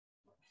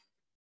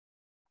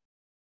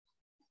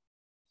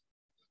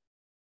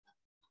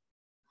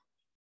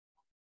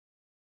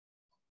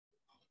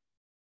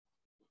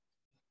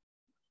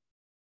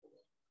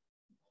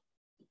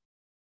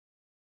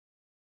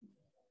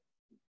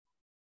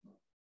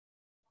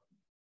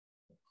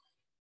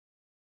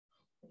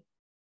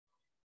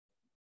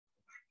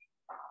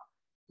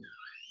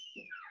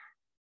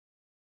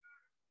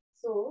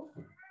So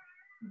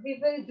we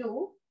will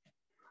do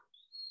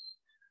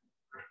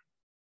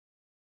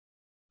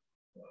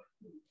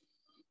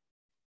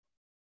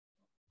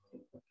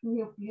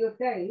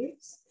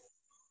nucleotides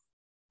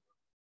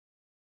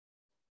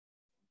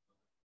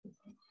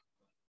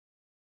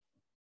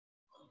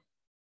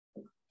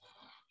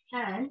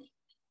and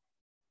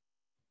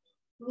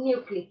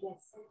nucleic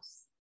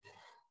acids.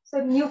 So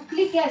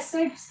nucleic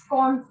acids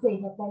कौन से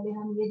हैं पहले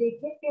हम ये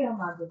देखें, फिर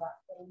हम आगे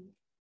बात करेंगे.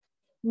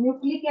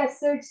 Nucleic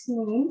acids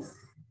means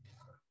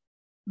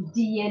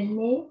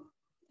DNA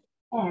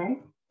and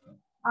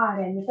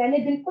RNA. पहले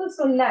बिल्कुल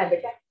सुनना है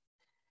बेटा.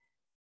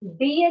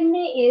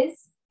 DNA is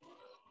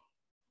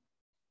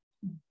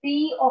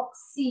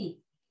deoxy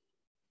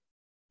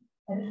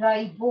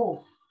ribo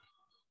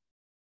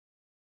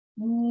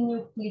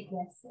nucleic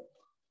acid.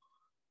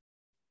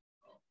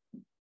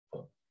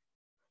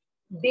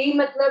 D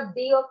मतलब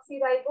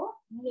deoxyribo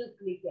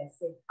nucleic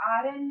acid.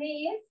 RNA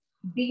is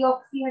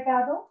deoxy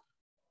हटा दो,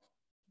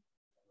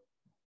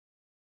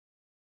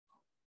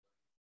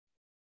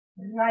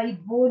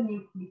 ribo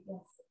nucleic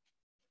acid.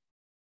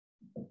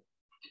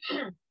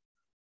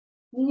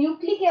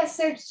 Nucleic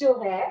acids जो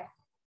है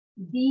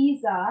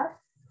दीज आर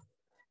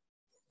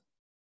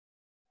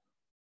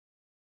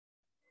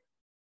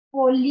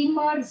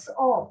पॉलीमर्स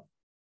ऑफ,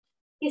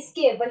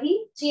 किसके, वही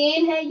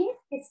चेन है. ये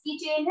किसकी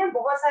चेन है,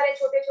 बहुत सारे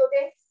छोटे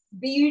छोटे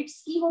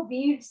बीड्स की. वो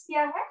बीड्स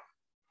क्या है,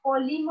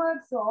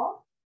 polymers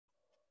of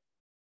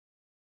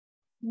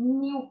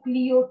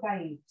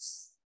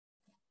nucleotides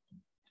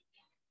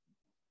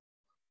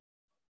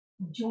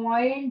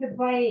joined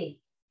by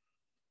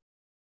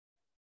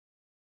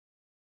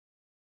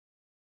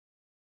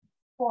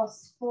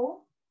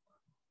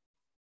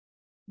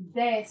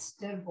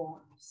phosphodiester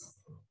bonds.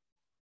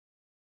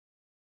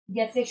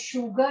 जैसे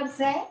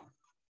शुगर्स है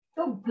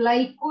तो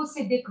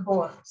ग्लाइकोसिडिक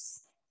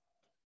बॉन्ड्स,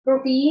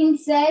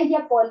 प्रोटीन्स है या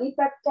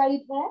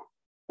पॉलीपेप्टाइड है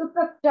तो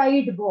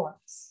पेप्टाइड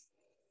बॉन्ड्स,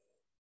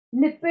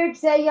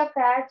 लिपिड्स है या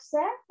फैट्स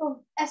है तो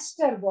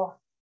एस्टर बॉन्ड,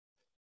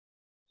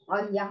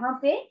 और यहाँ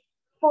पे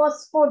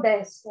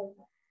फॉस्फोडाइस्टर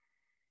है.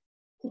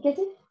 ठीक है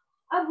जी.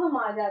 अब हम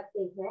आ जाते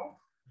हैं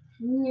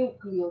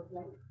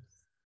न्यूक्लियोटाइड्स.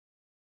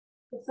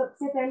 तो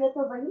सबसे पहले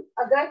तो वही,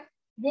 अगर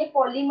ये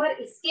पॉलीमर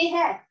इसके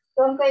है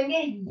तो हम कहेंगे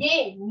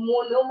ये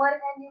मोनोमर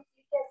है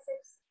न्यूक्लिक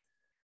एसिड्स.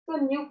 तो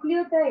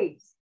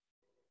nucleotides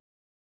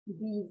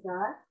these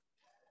are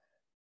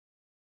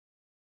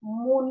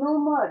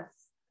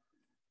monomers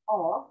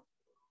of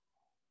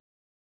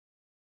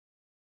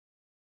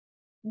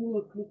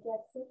nucleic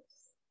acids.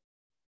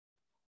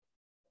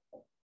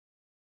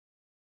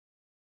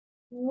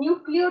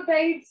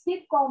 Nucleotides के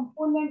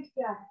कंपोनेंट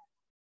क्या है,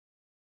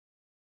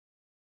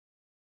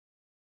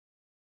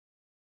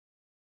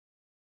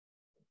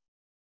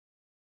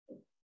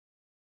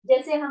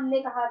 जैसे हमने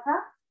कहा था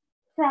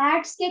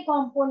फैट्स के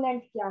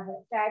कंपोनेंट क्या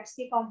है. फैट्स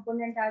के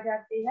कंपोनेंट आ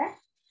जाते हैं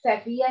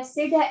फैटी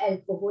एसिड है,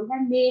 अल्कोहल है,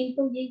 मेन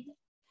तो यही है.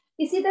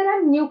 इसी तरह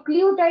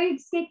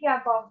न्यूक्लियोटाइड्स के क्या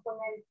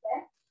कंपोनेंट है,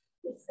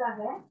 इसका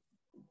है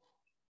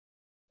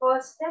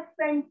फर्स्ट है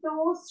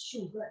पेंटोज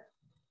शुगर.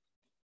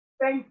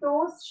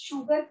 पेंटोज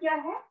शुगर क्या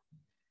है,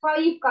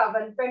 5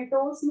 कार्बन.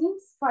 पेंटोज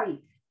मीन्स 5,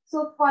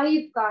 सो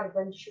 5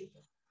 कार्बन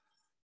शुगर.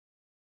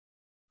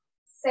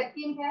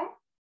 सेकंड है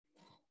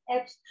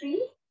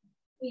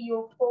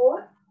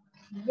H3PO4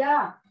 या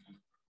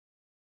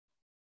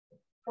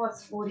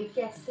फॉस्फोरिक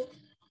एसिड.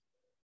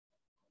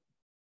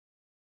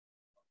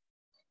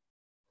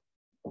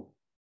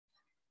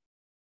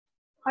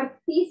 और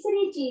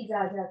तीसरी चीज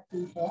आ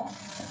जाती है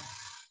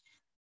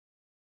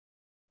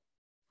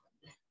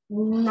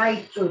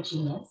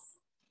नाइट्रोजनस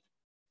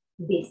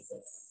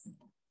बेसिस.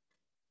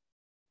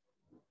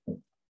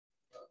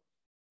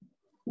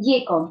 ये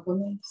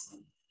कंपोनेंट्स.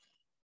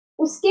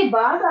 उसके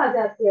बाद आ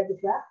जाती है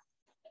बेटा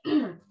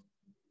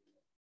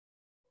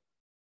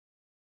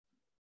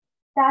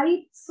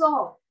टाइप्स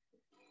ऑफ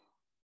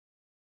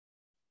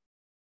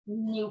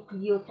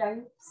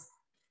न्यूक्लियोटाइड्स.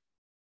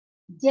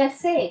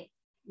 जैसे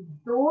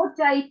 2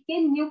 टाइप के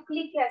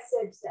न्यूक्लिक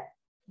एसिड्स है,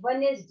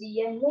 one is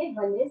DNA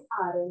one is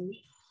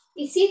RNA.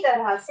 इसी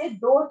तरह से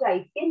 2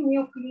 टाइप के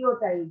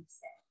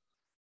न्यूक्लियोटाइड्स है,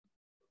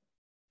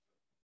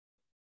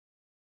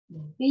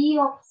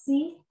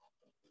 डीऑक्सी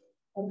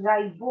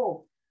राइबो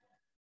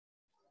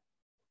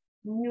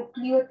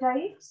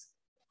न्यूक्लियोटाइड्स,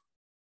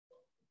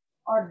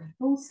 और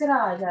दूसरा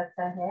आ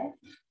जाता है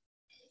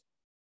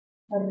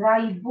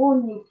ribo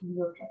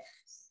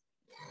nucleotides.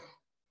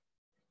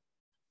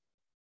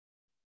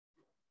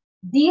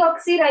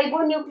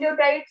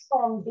 Deoxyribonucleotides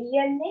form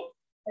DNA,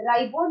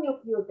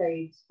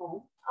 ribonucleotides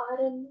form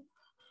RNA.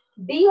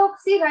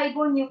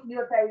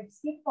 Deoxyribonucleotides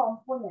के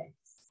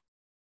components.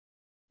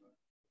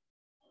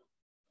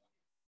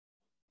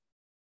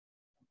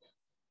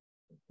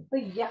 तो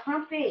यहाँ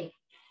पे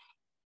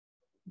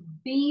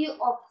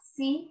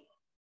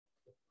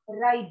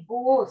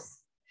deoxyribose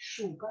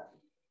शुगर,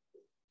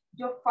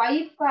 जो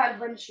 5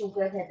 कार्बन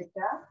शुगर है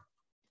बेटा,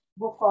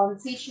 वो कौन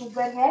सी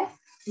शुगर है,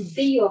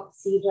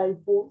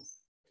 डीऑक्सीराइबोस.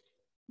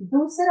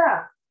 दूसरा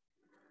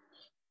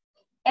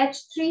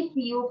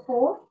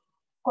H3PO4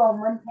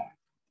 कॉमन है,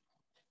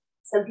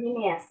 सभी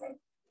में ऐसा है।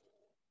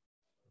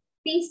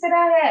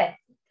 तीसरा है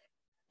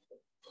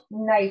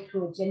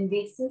नाइट्रोजन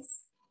बेसिस।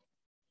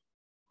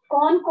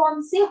 कौन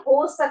कौन से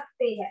हो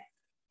सकते हैं?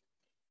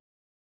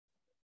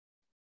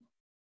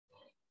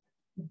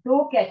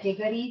 दो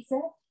कैटेगरीज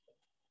है,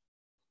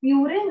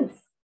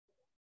 प्यूरिन्स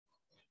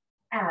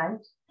एंड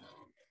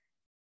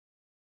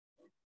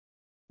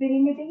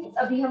पिरिमिडिन्स।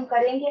 अभी हम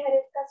करेंगे हर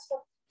एक का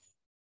स्टेप।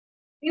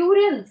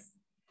 प्यूरिन्स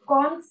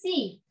कौन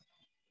सी?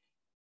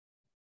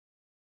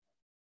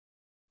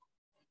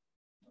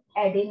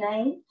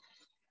 Adenine,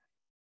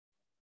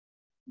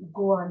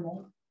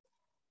 guanine.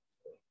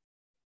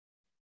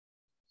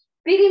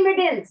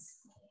 Pyrimidines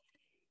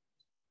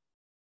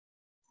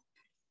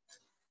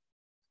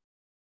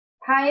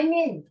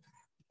thiamine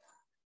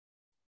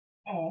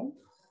and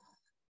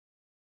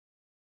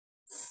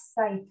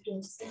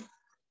cytosine.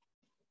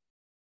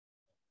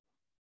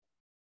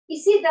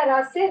 इसी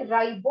तरह से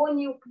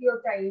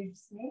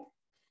राइबोन्यूक्लियोटाइड्स में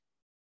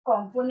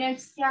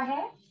कंपोनेंट्स क्या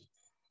है?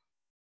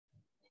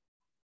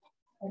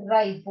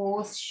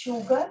 Ribose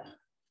sugar,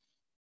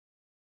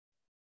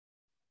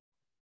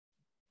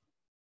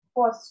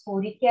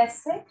 phosphoric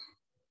acid,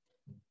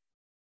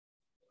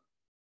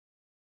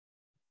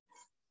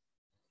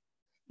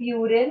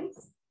 purines,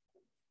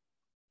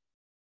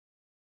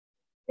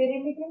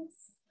 pyrimidines.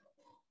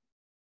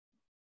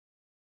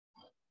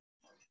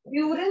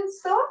 Purines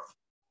तो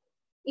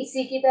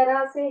इसी की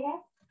तरह से है,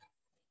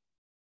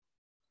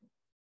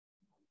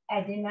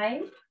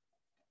 adenine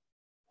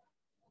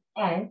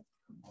and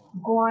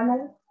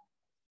guanine,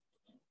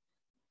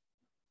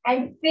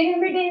 and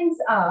pyrimidines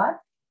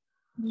are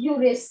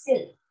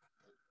uracil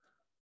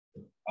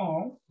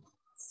and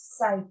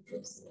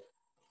cytosine.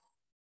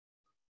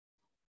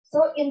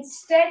 So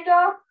instead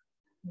of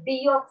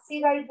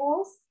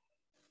deoxyribose,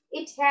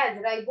 it has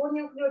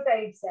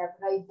ribonucleotides have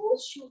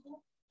ribose sugar.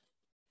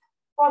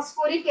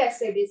 Phosphoric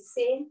acid is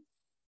same.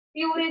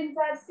 Purines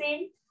are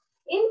same.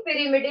 In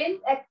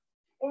pyrimidine,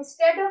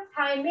 instead of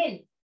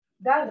thymine,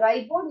 the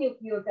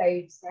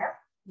ribonucleotides have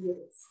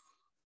uracil.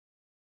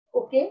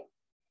 Okay?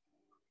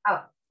 अब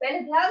पहले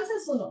ध्यान से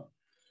सुनो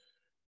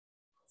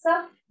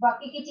सब,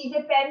 बाकी की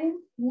चीजें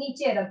pen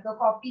नीचे रख दो,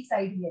 कॉपी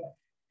साइड में रख,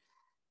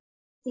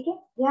 ठीक है?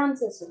 ध्यान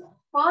से सुनो।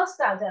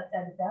 फर्स्ट आ जाता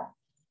है बेटा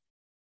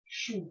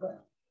शुगर।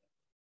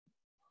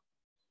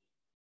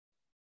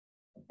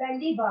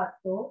 पहली बात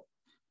तो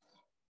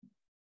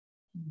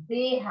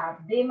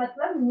दे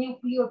मतलब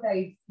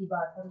न्यूक्लियोटाइड्स की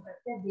बात हम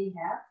करते हैं। They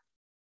have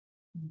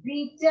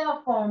beta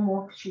form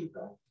of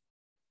sugar.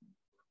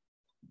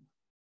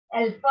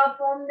 Alpha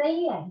form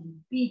नहीं है,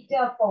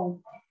 बीटा फॉर्म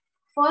है।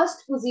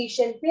 फर्स्ट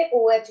पोजीशन पे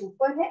OH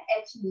ऊपर है,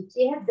 H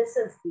नीचे है। This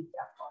is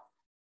beta form.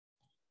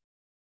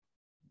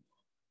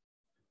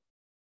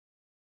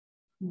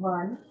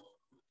 1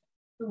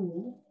 2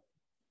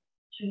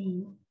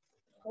 3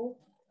 4।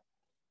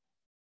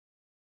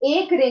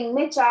 एक रिंग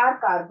में 4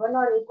 कार्बन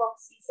और 1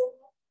 ऑक्सीजन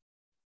है।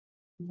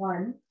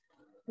 1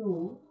 2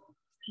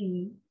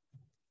 3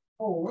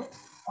 4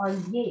 और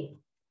ये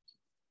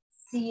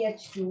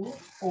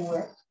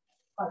CH2OH।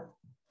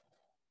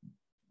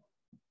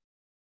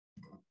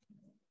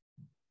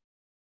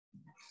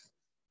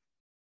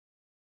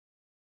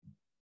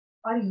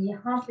 और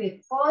यहाँ पे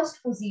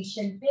फर्स्ट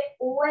पोजीशन पे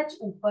OH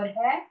ऊपर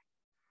है,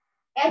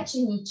 H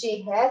नीचे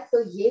है,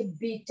 तो ये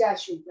beta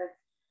sugar.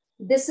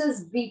 This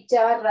is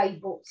beta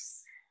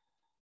ribose.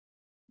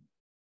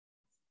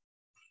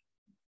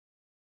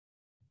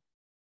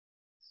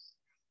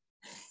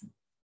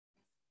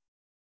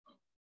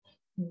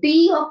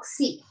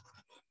 Deoxy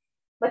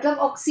मतलब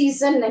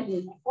ऑक्सीजन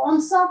नहीं है। कौन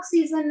सा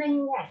ऑक्सीजन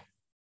नहीं है?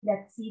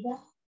 Let's see that.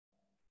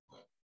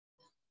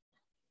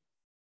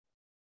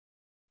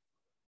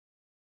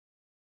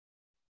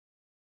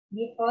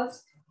 ये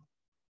फर्स्ट,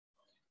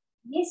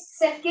 ये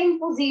सेकंड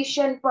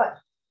पोजीशन पर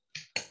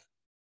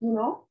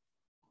नो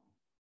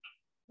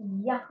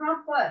यहां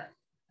पर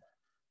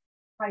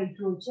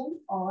हाइड्रोजन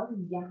और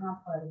यहां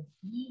पर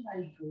भी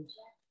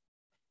हाइड्रोजन।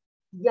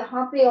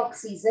 यहां पे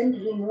ऑक्सीजन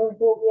रिमूव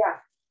हो गया,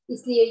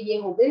 इसलिए ये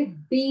हो गए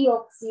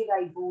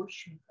deoxyribose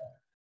sugar.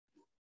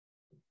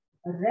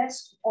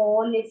 Rest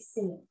all is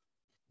same.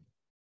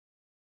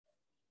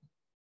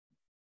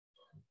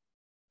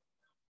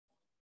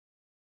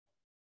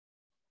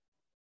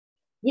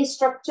 ये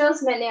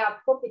स्ट्रक्चर्स मैंने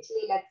आपको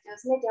पिछले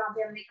लेक्चर्स में जहां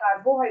पे हमने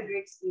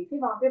कार्बोहाइड्रेट्स किए थे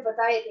वहां पे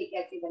बताए थे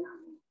कैसे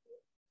बनाने।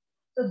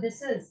 तो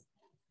this is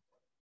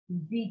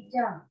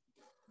beta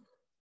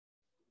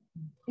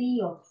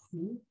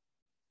deoxyribose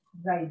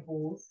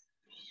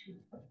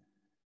sugar.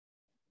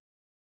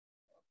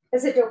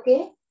 Is it okay?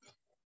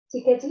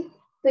 ठीक है जी।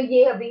 तो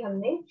ये अभी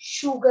हमने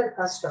शुगर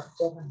का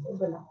स्ट्रक्चर हमने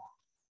बनाया,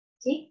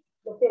 ठीक।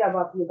 तो फिर अब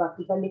आप ये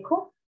बाकी का लिखो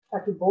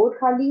ताकि बोर्ड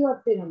खाली हो,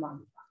 और फिर हम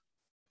आगे।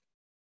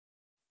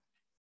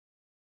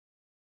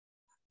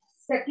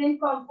 सेकेंड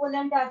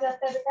कंपोनेंट आ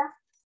जाता है बेटा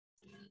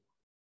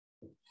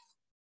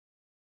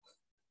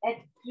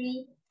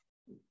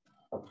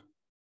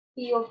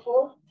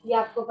H3PO4। ये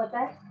आपको पता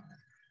है,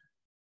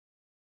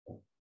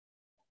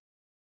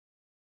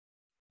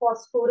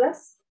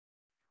 phosphorus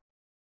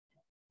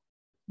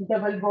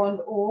double bond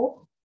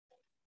O,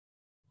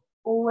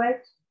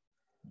 OH,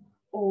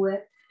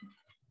 OH,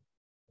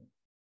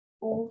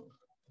 O,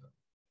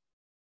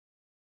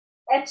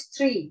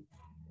 H3,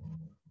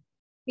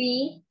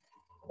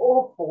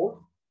 PO4.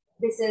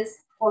 This is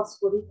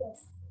phosphoric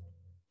acid.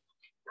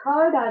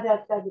 Third आ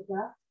जाता है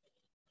बेटा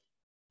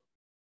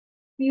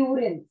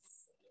प्यूरिन्स.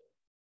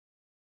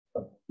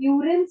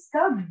 प्यूरिन्स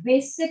का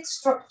बेसिक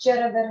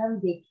स्ट्रक्चर अगर हम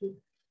देखें,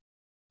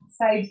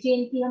 साइड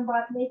चेन की हम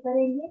बात नहीं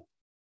करेंगे,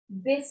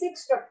 बेसिक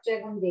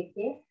स्ट्रक्चर हम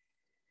देखें,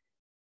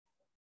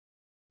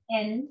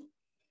 N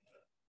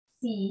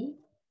C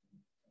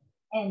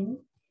N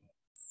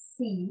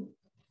C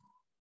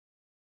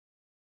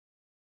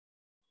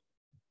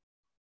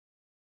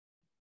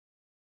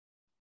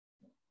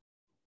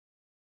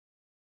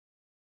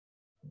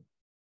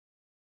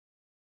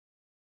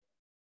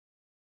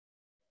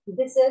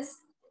this is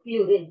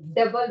purine,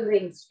 double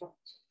ring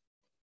structure.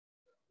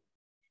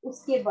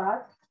 उसके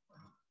बाद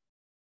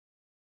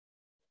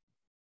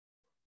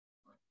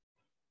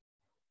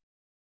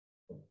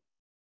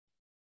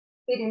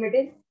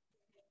pyrimidine,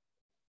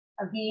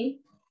 अगेन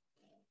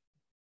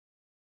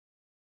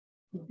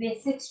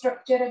बेसिक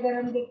स्ट्रक्चर अगर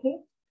हम देखें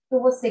तो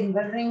वो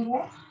सिंगल रिंग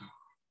है,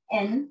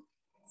 N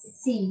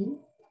C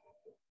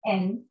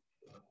N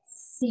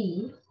C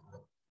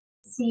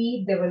C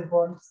double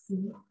bond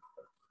C.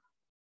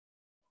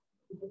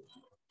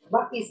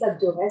 बाकी सब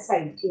जो है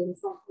side chain.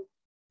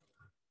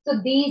 So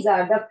these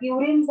are the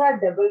purines are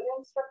double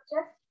ring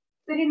structure,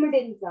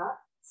 pyrimidines are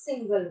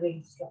single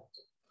ring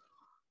structure.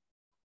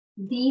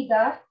 These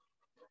are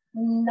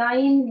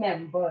 9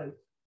 membered.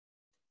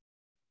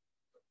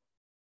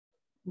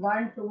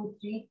 1, 2,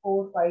 3,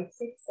 4, 5,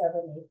 6,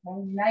 7, 8,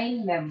 9.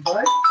 9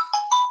 membered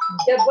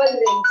double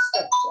ring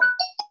structure.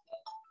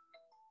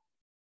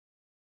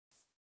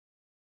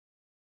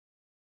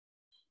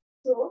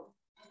 So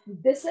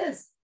this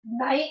is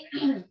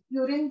 9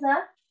 purines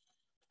are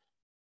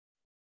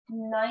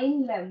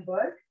 9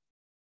 membered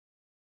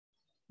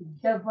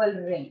double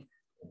ring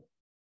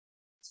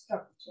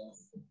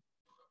structures,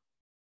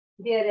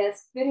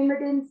 whereas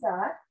pyrimidines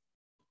are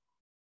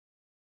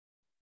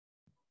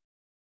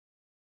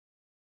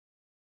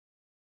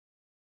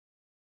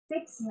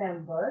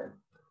 6-membered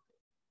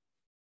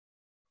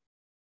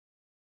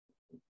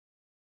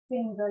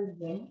single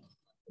ring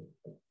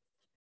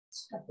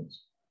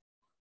structure.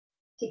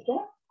 ठीक है.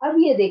 अब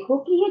ये देखो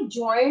कि ये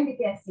joint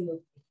कैसे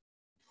होती है.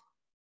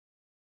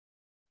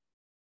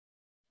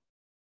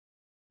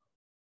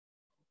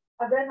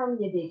 अगर हम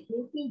ये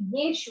देखें कि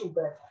ये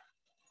शुगर है,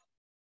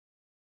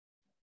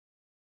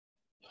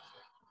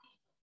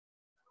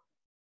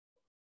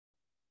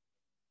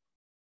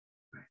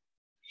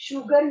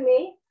 शुगर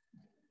में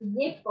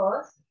ये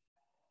फर्स्ट,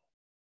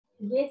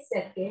 ये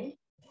second,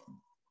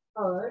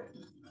 third,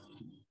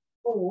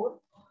 fourth,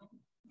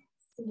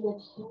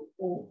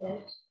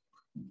 CH2OH,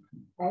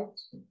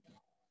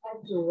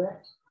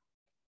 HOH.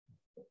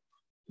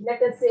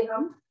 Let us से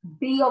हम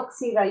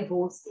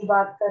डीऑक्सीराइबोस की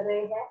बात कर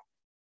रहे हैं,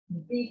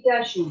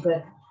 beta sugar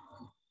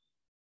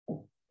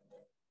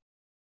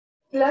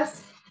plus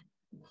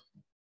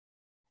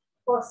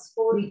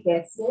phosphoric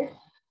acid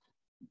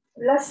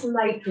plus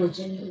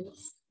nitrogen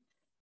base.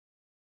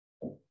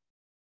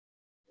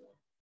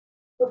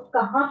 तो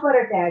कहां पर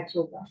अटैच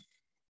होगा?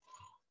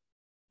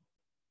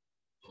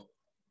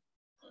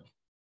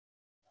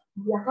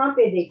 यहाँ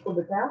पे देखो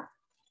बेटा,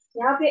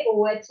 यहाँ पे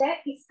OH है,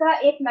 इसका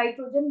एक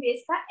नाइट्रोजन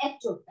बेस का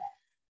H होता है,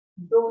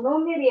 दोनों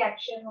में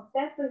रिएक्शन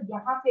होता है, तो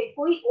यहाँ पे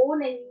कोई O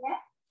नहीं है,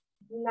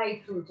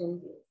 नाइट्रोजन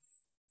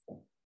बेस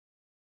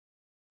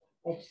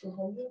H तो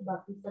है,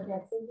 बाकी सब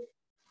ऐसे ही.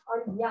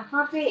 और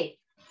यहाँ पे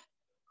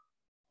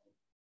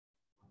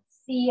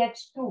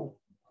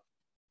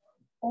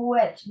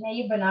CH2OH, मैं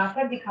ये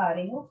बनाकर दिखा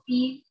रही हूँ, P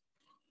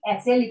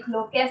ऐसे लिख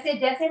लो, कैसे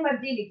जैसे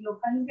मर्जी लिख लो,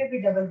 कहीं पे भी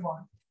डबल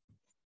बॉन्ड.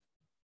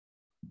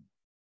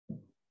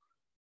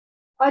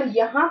 और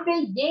यहाँ पे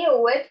ये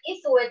OH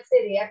इस OH से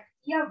रिएक्ट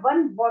किया,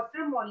 1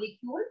 वाटर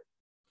मॉलिक्यूल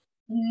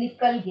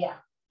निकल गया,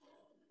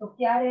 तो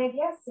क्या रह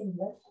गया?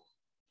 सिंगल.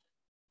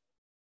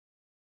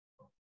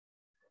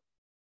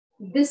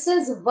 This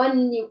is 1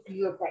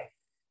 nucleotide.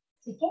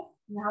 ठीक है,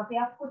 यहाँ पे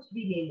आप कुछ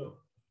भी ले लो,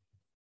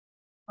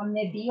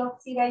 हमने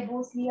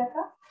डीऑक्सीराइबोस लिया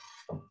था,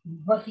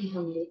 वही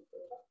हम लेते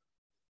हैं.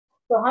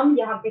 तो हम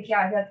यहाँ पे क्या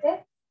आ जाते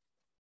हैं?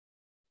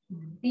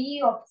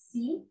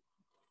 Deoxyribo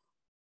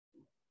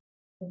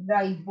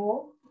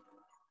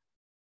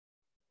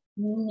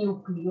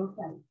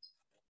nucleotide.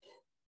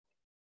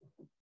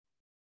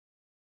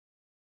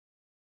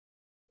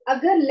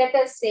 अगर लेट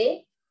अस से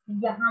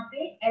यहाँ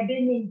पे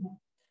एडेनिन है,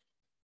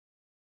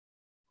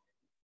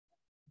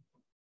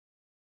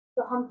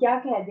 तो हम क्या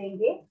कह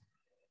देंगे?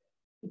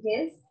 It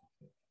is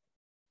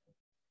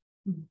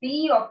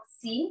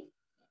deoxy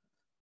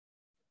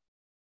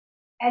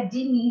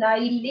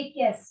adenylic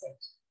acid.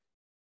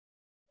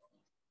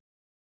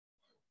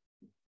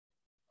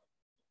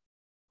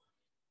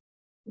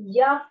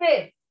 या फिर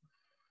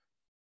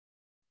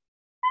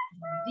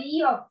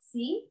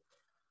deoxy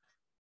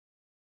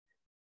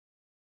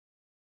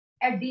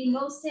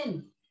adenosine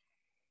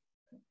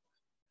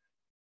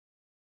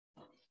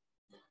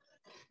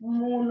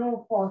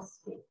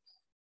monophosphate.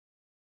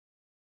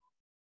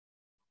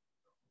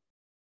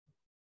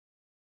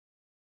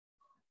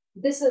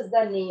 This is the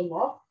name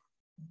of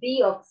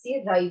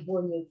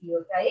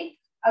deoxyribonucleotide.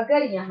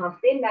 अगर यहाँ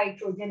पे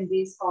नाइट्रोजन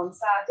बेस कौन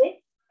सा आ जाए,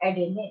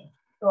 एडेनिन,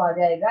 तो आ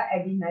जाएगा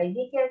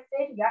एडिनाइलिक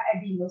एसिड या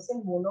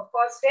एडिनोसिन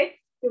मोनोफॉस्फेट,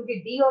 क्योंकि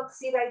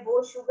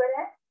डीऑक्सीराइबोस शुगर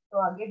है तो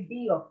आगे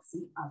डीऑक्सी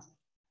आ जाए।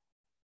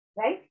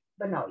 राइट,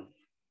 बनाओ।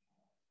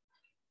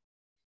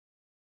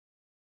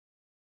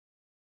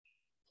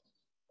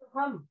 तो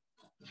हम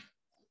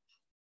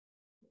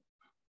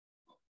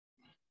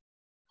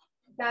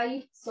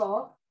टाइप्स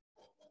ऑफ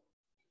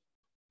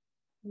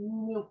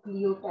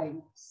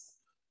न्यूक्लियोटाइड्स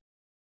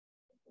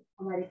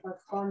हमारे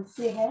पास कौन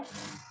से है,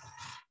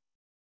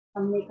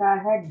 हमने कहा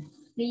है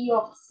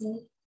डीऑक्सी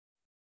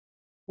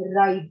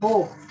राइबो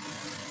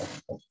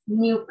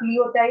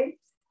न्यूक्लियोटाइड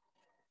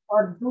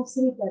और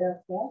दूसरी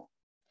तरफ है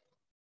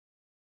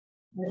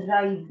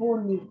राइबो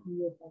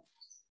न्यूक्लियोटाइड।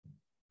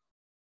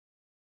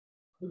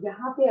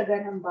 यहाँ पे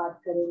अगर हम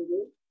बात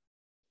करेंगे,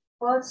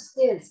 first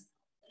is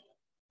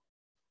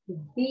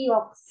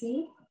deoxy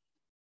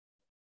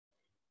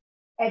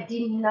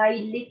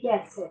adenylic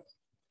acid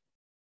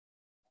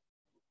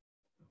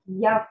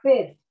या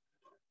फिर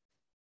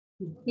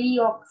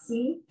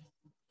डीऑक्सी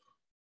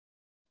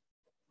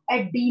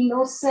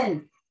एडिनोसिन,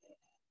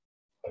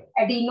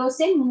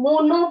 एडिनोसिन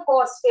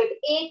मोनोफॉस्फेट,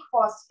 एक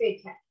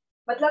फॉस्फेट है,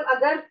 मतलब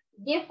अगर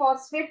ये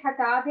फॉस्फेट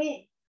हटा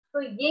दें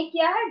तो ये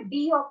क्या है,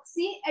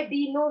 डीऑक्सी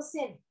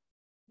एडिनोसिन।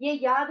 ये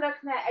याद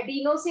रखना है,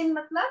 एडिनोसिन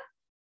मतलब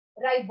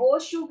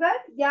राइबोस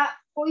शुगर या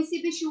कोई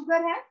सी भी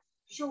शुगर है,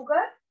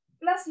 sugar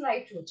plus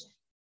nitrogen,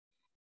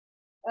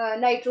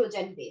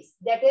 nitrogen base,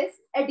 that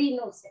is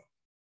adenosine.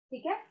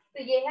 ठीक है,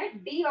 तो ये है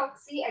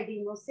डीऑक्सी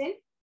एडिनोसिन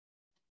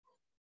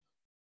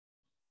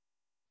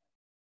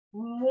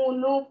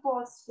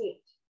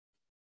मोनोफॉस्फेट,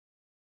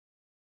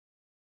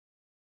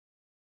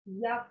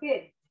 या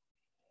फिर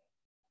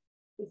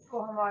इसको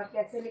हम और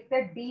कैसे लिखते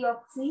हैं,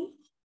 deoxy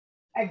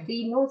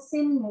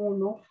adenosine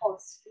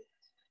monophosphate,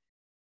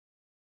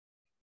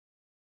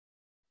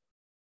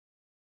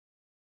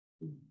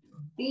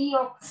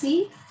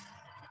 deoxy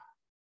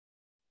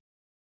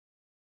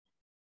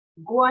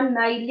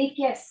गुआनाइलिक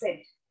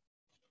acid,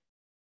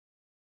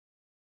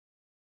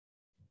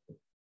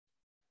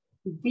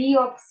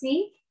 deoxy,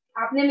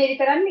 आपने मेरी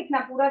तरह नहीं लिखना,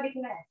 पूरा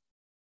लिखना है,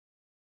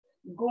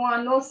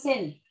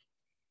 guanosine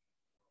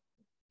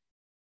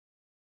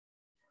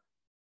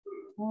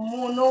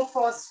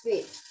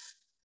monophosphate,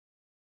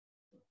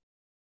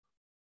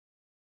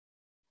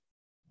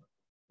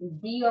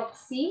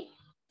 deoxy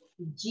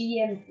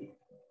GMP.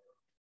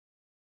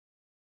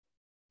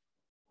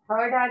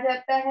 Third आ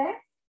जाता है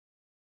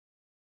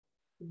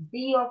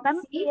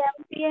deoxy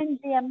AMP and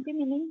GMP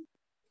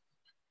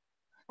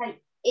meaning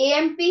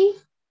AMP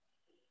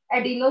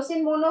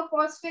adenosine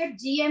monophosphate,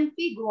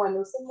 GMP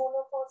guanosine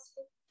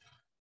monophosphate.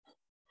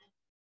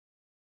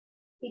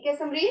 ठीक है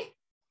summary,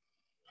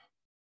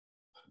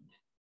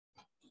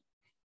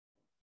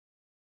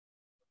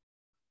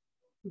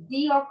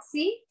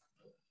 deoxy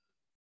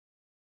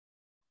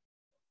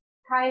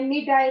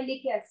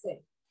thymidylic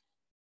acid,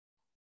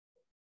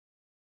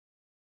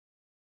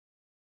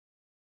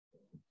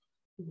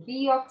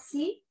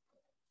 deoxy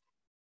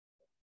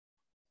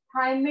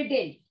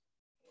थाइमिडिन,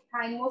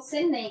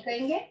 thymosin नहीं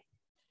कहेंगे,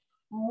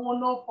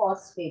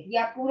 मोनोफॉस्फेट,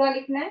 या पूरा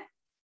लिखना है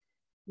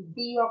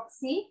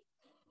deoxy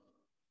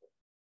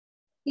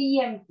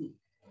TMP,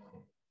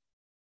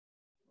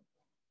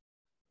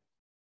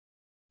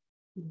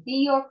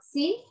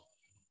 deoxy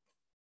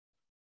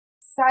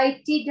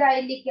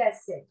cytidylic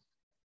acid,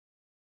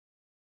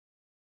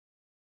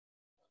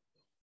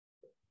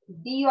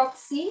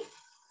 deoxy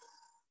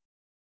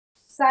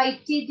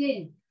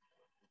cytidine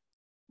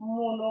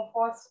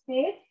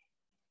monophosphate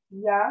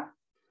या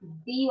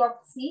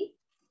डीऑक्सी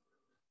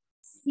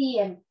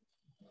सीएम।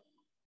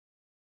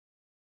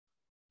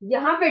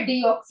 यहां पे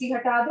डीऑक्सी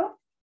हटा दो,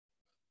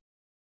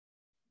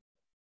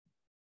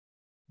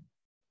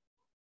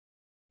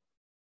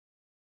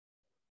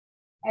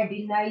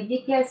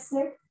 एडिनाइलिक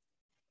एसिड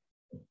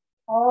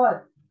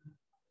और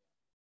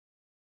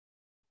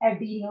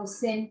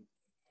एडिनोसिन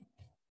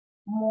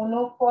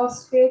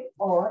मोनोफॉस्फेट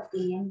और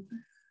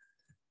एएमपी।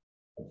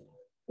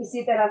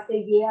 इसी तरह से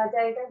ये आ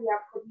जाएगा, ये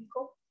आप खुद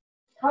लिखो।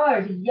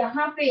 थर्ड,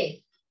 यहाँ पे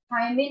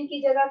थायमिन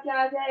की जगह क्या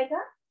आ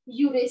जाएगा,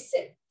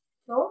 यूरेसिल,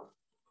 तो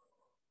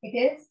इट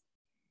इज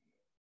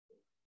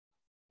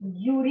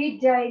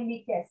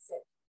यूरिडाइलिक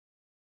एसिड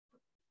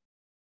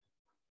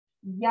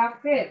या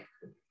फिर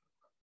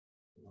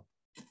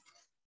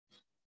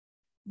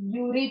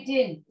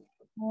यूरिडिन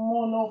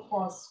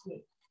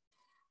मोनोफॉस्फेट,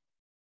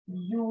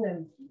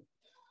 यूएमपी।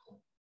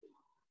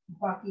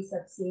 बाकी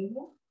सब सेम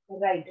है,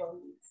 राइट ऑन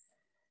दिस।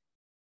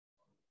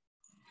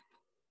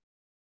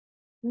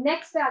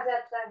 नेक्स्ट आ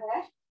जाता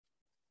है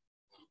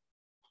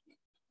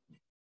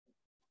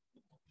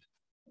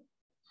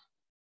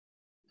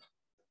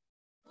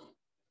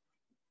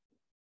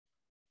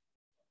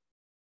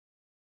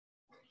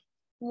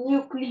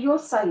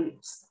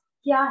न्यूक्लियोसाइड्स।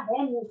 क्या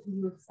है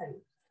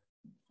nucleoside?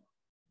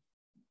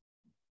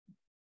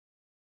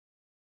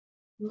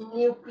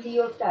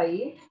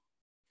 Nucleotide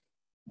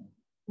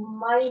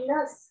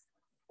minus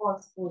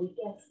phosphoric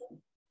acid,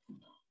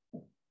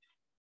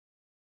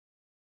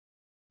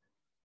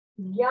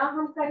 या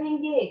हम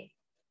कहेंगे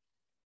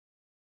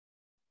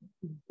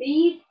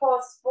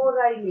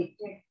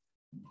dephosphorylated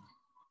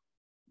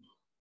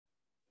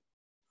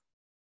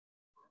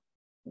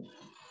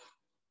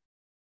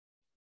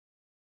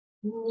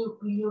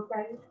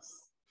nucleotides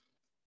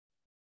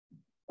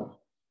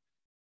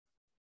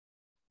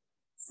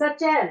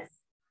such as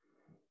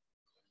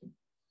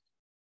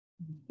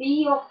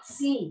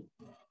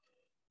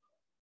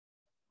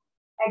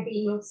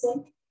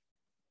deoxyadenosine,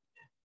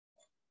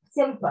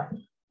 simple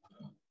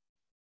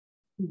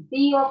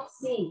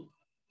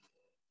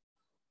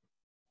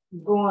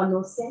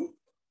deoxyguanosine,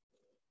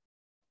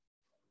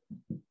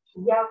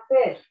 या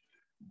फिर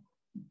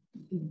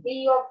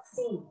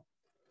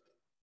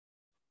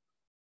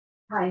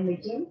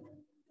deoxythymidine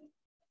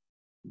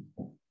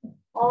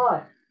और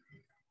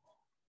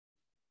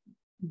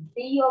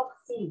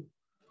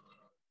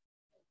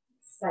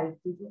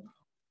deoxycytidine.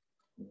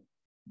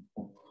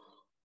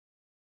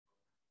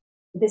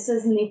 This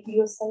is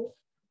nucleoside.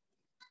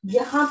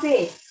 यहाँ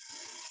पे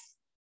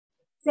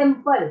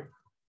simple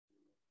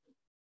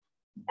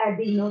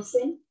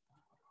adenosine,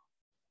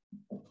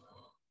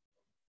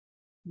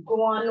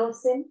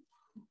 guanosine,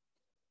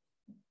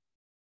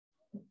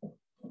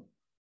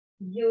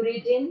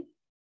 uridine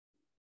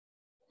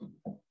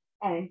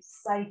and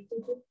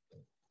cytosine.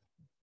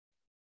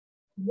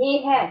 ये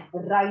है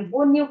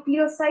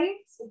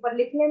राइबोन्यूक्लियोसाइड, ऊपर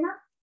लिख लेना,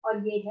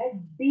 और ये है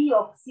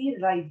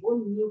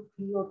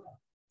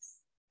डीऑक्सीराइबोन्यूक्लियोटाइड्स.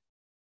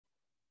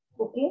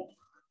 ओके,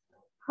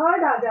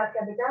 थर्ड आ जाता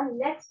है बेटा,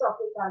 नेक्स्ट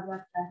टॉपिक आ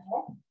जाता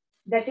है,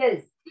 दैट इज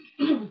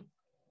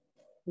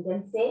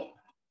से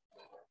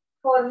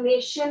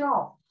फॉर्मेशन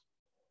ऑफ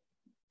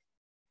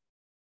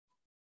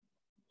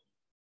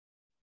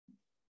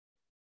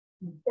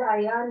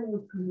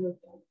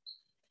डायान्यूक्लियोटाइड.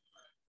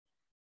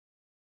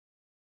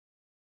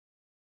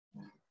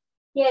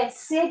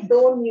 कैसे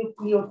दो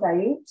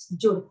न्यूक्लियोटाइड्स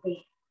जुड़ते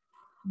हैं,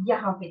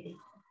 यहां पे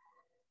देखो.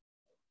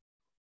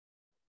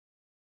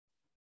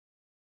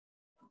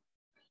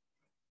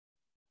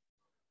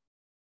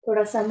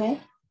 थोड़ा सा मैं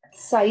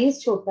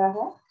साइज छोटा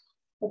है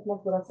तो मैं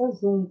थोड़ा सा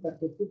जूम कर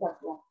देती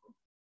ताकि आपको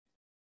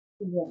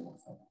क्लियर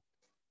नजर आए.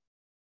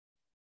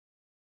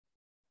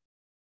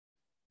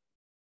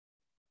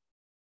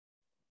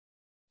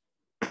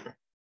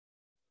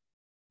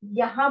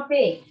 यहाँ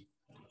पे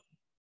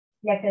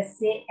लेटर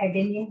से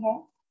एडेनिन है,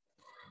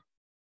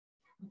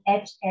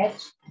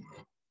 HH,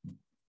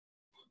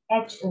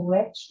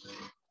 HOH,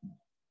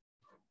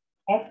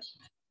 H,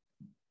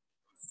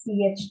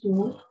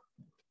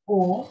 CH2O.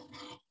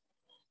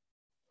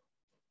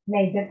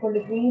 मैं इधर को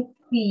लिख रही हूँ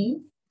P,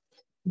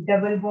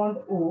 double bond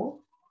O,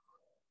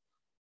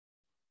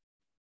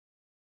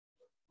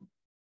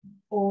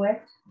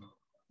 OH,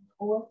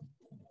 OH.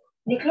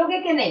 लिख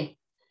लोगे कि नहीं?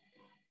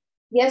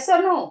 यस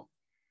और नो?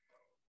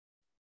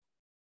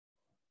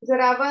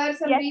 जोरावर,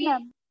 समरी,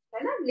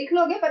 है ना? लिख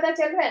लोगे, पता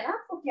चल रहा है ना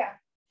आपको क्या?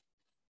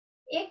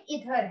 एक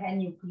इधर है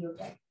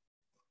न्यूक्लियोटाइड,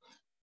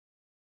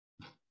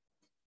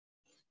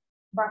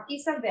 बाकी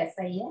सब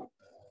वैसा ही है.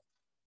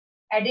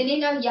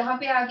 एडेनिन यहाँ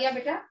पे आ गया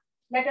बेटा,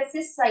 लेटर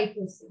से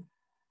cytosine,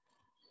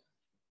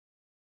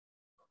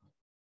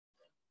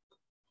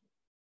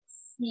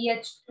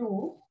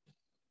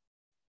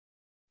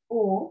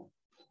 CH2O,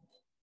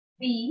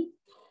 P,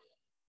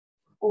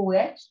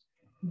 OH,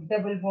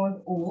 double bond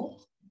O,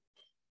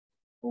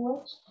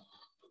 OH.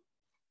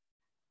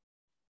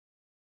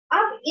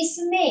 अब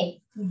इसमें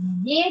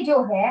ये जो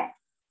है,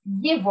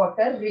 ये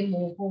वाटर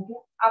रिमूव हो गया.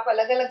 आप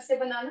अलग अलग से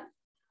बनाना.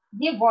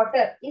 ये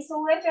वाटर, इस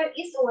OH और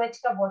इस OH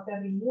का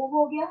वाटर रिमूव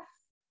हो गया,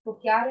 तो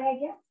क्या रह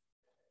गया?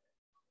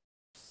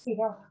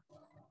 सिर्फ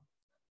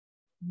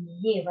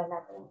ये वाला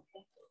बॉन्ड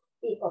है,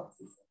 एक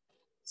ऑक्सीजन.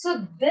 सो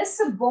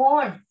दिस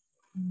बॉन्ड,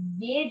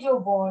 ये जो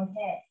बॉन्ड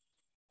है,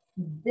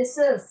 दिस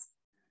इज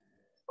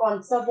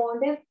कौन सा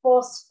बॉन्ड है?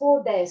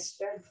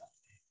 फॉस्फोडाइस्टर.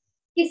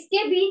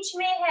 किसके बीच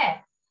में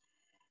है?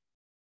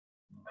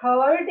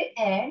 Third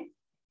and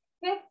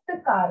fifth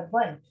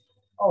carbon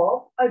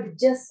of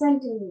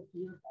adjacent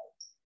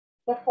nucleotides.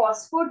 The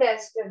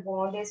phosphodiester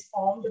bond is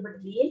formed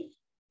between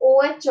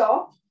OH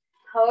of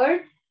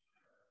third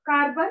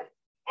carbon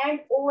and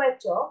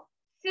OH of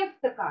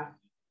fifth carbon,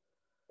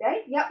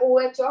 right? या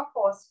OH of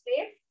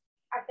phosphate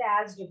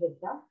attached with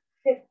the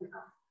fifth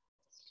carbon.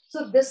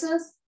 So this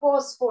is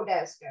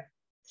phosphodiester.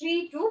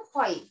 3 to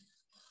 5,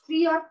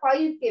 3 और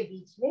 5 के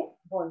बीच में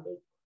bonding.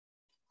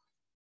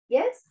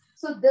 Yes,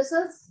 so this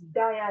is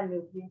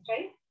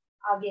dianucleotide.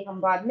 आगे हम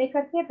बाद में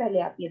करते हैं, पहले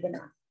आप ये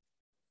बना.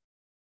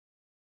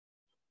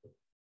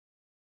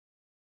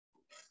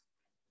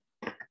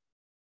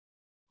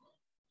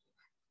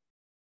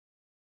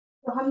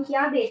 तो हम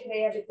क्या देख रहे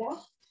हैं बेटा?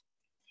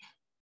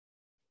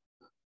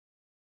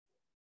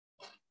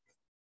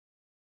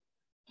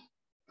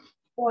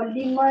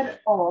 Polymer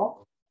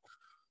of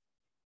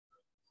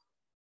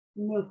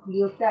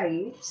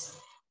nucleotides.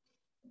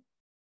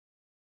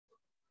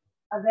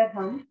 अगर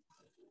हम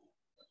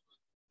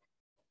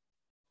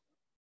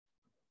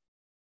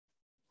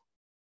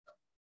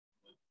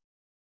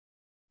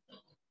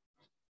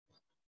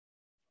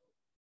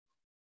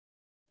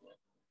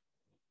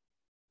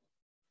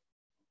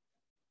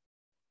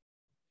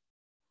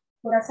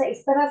थोड़ा सा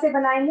इस तरह से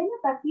बनाएंगे ना,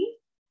 ताकि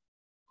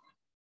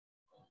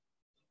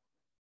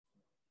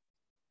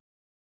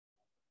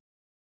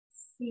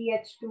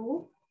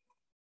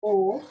CH2O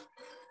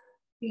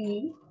P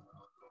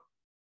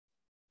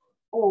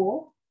O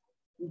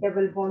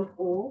double bond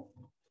O,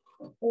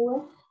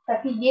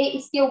 ताकि ये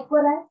इसके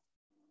ऊपर है,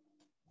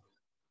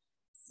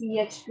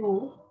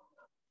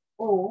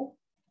 CH2O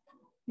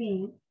P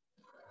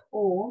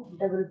O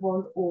double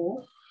bond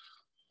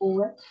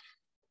OH।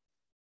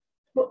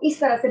 तो इस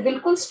तरह से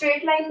बिल्कुल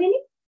स्ट्रेट लाइन में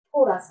नहीं,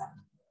 थोड़ा सा।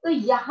 तो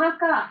यहाँ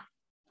का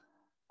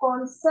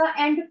कौन सा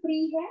एंड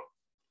फ्री है?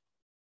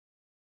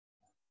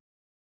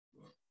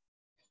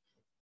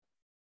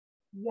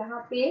 यहाँ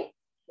पे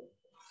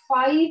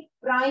 5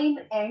 प्राइम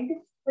एंड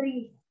फ्री।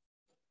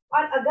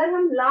 और अगर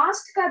हम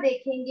लास्ट का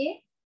देखेंगे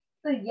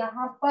तो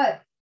यहाँ पर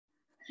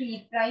 3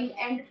 प्राइम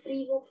एंड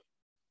फ्री हो।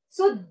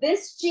 So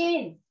this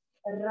chain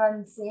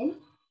runs in,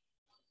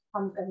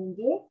 हम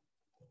कहेंगे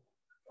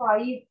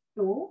 5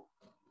 to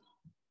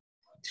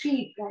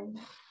 3 प्राइम।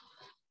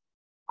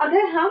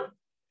 अगर हम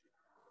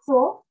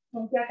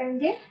हम क्या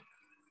कहेंगे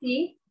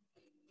कि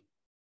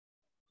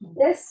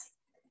this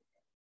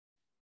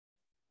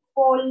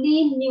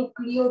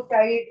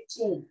polynucleotide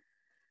chain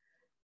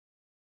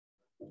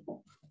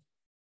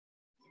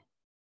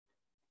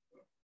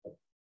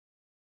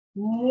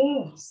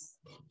moves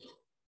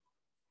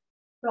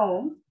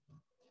from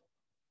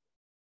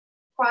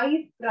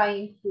 5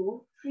 prime to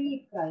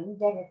 3 prime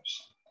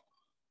direction.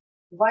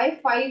 Why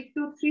 5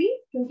 to 3?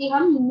 क्योंकि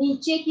हम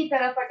नीचे की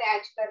तरफ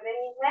अटैच कर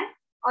रहे हैं,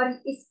 और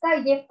इसका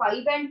ये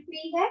 5 एंड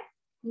 3 है,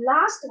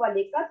 लास्ट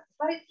वाले का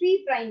 3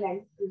 प्राइम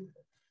एंड 3।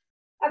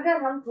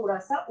 अगर हम थोड़ा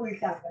सा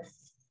उल्टा कर,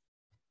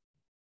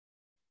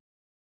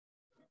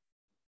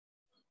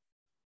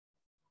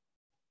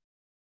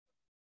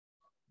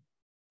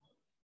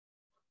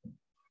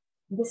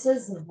 दिस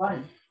इज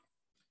 1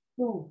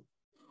 2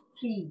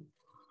 3,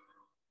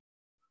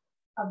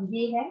 अब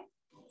ये है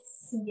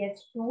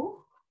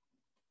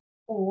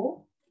CH2O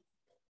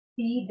P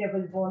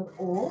double bond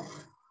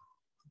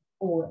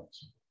OH।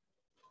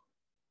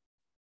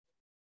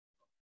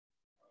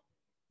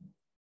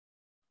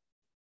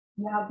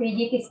 यहाँ पे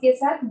ये किसके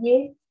साथ, ये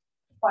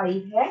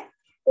 5 है,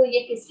 तो ये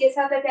किसके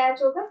साथ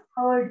अटैच होगा?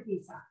 थर्ड के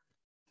साथ।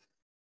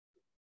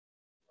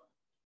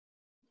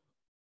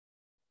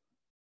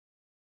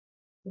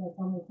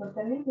 हम ऊपर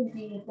कर लें क्योंकि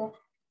ये तो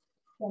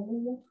करनी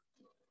है।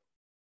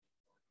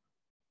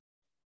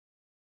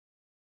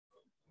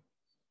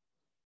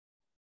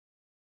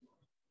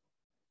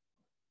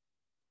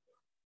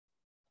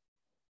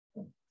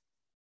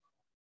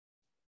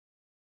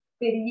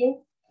 फिर ये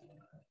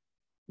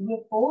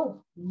 4,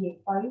 ये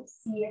 5,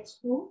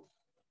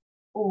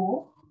 CH2O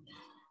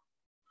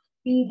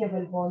P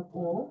double bond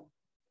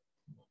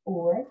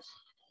OH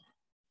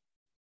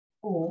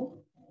O।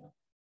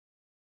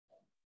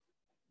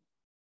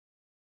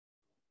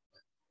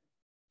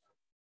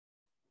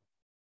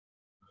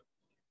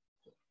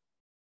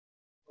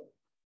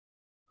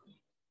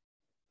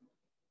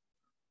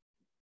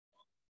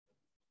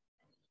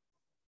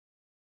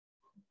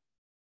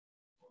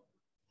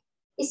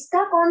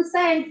 इसका कौन सा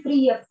एंड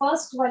फ्री है?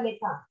 फर्स्ट वाले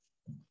का,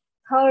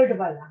 थर्ड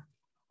वाला।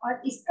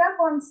 और इसका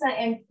कौन सा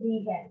एंड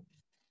फ्री है?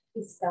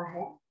 इसका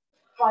है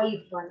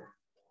 5 वाला।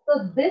 तो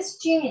this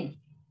chain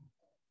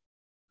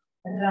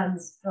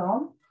runs from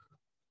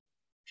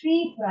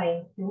 3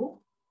 prime to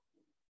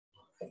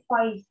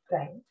 5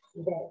 prime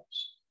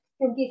direction।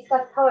 क्योंकि इसका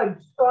थर्ड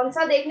कौन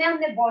सा देखना है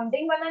हमने,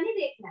 बॉन्डिंग वाला नहीं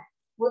देखना है,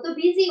 वो तो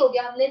बिजी हो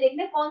गया। हमने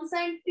देखना है कौन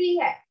सा एंड फ्री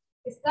है।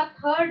 इसका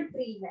थर्ड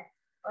फ्री है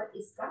और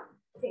इसका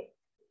फिफ्थ।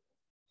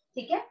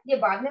 ठीक है, ये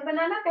बाद में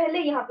बनाना, पहले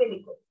यहाँ पे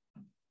लिखो।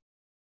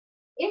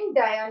 इन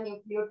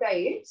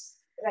dinucleotides,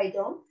 write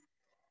down,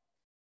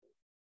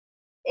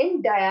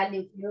 in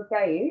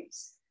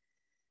dinucleotides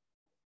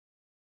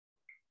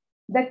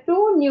the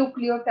two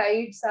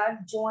nucleotides are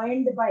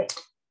joined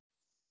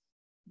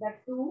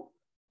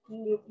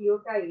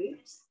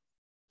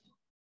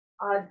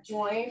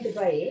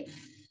by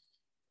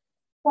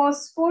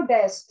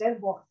phosphodiester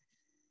bond.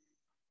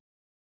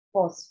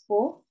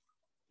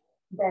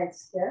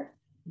 Phosphodiester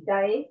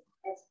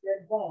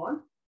diester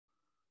bond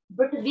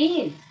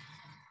between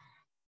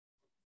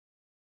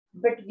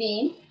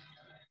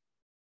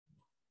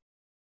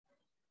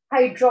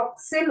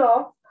hydroxyl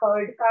of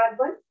third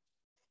carbon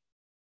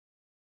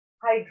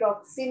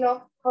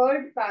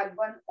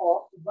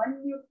of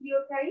one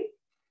nucleotide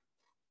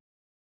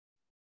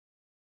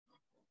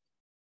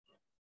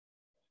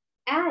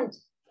and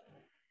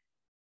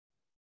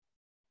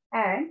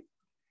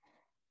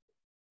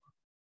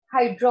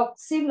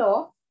hydroxyl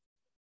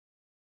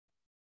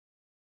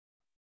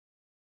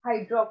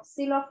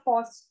of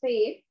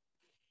phosphate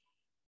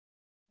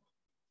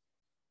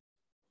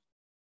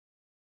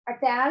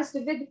attached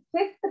with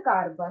fifth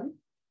carbon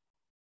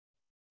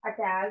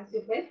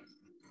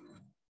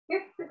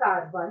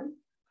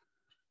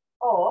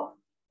of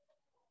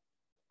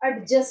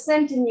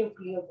adjacent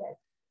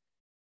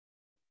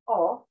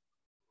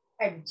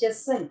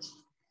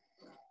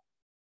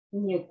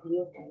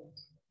nucleotide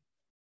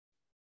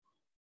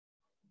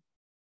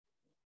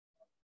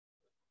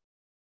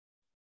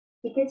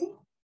ठीक है जी।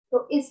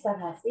 तो इस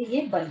तरह से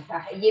ये बनता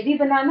है, ये भी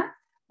बनाना,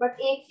 बट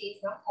एक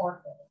चीज हम और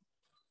करें।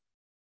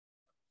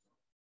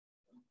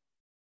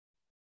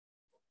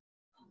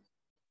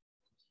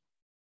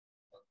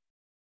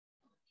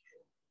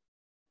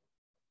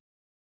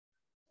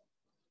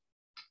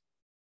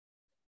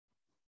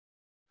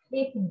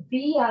 एक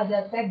बी आ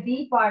जाता है,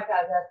 बी पार्ट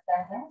आ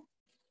जाता है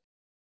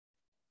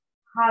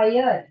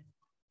हायर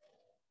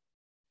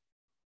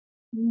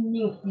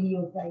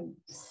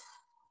न्यूक्लियोटाइड्स।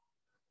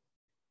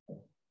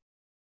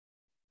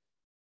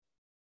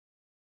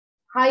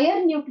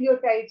 हायर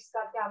न्यूक्लियोटाइड्स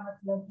का क्या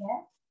मतलब है?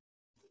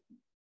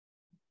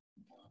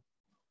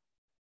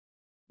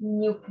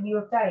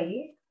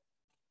 Nucleotide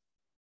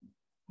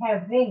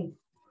having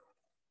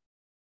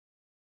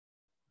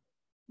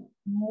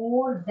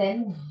more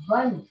than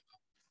one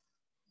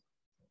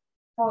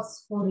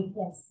phosphoric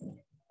acid,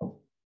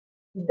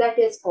 that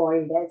is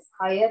called as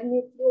higher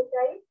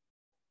nucleotide.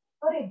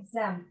 For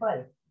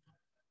example,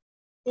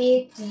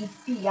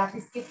 ATP, आप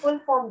इसकी फुल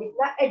फॉर्म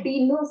लिखना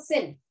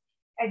एडिनोसिन।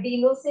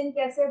 एडिनोसिन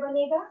कैसे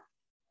बनेगा?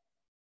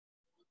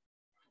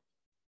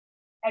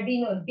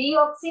 एडिनो,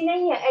 डीऑक्सी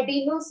नहीं है,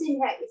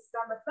 एडिनोसिन है,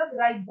 इसका मतलब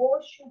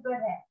राइबोस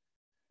शुगर है,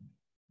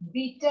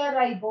 बीटा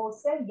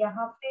राइबोस है,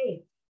 यहाँ पे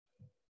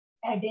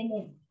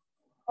एडेनिन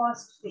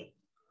फॉस्फेट,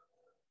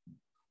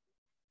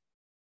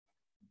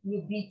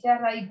 ये बीटा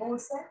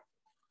राइबोस है,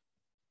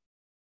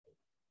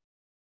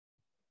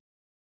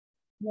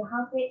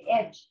 यहाँ पे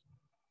H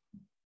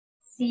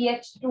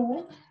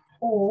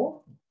CH2O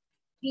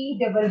P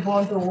double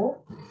bond O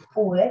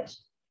OH,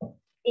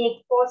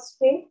 एक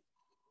फॉस्फेट,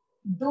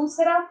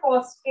 दूसरा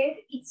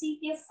फॉस्फेट इसी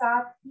के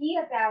साथ ही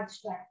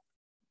अटैच्ड है,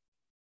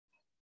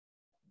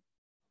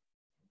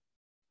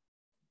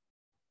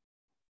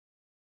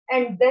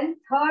 and then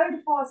third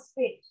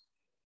phosphate,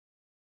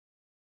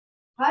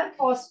 her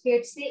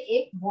phosphate से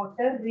एक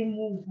वाटर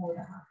रिमूव हो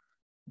रहा।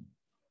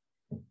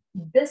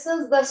 This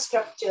is the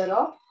structure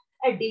of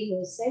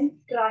adenosine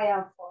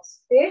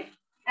triphosphate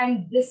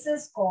and this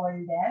is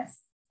called as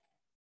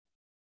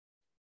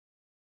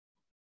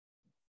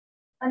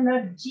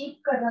energy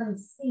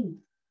currency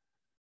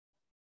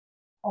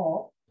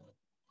of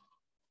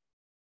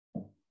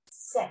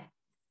cell,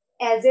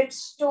 as it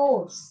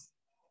stores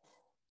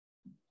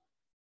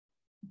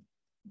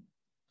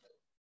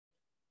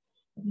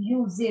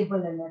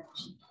usable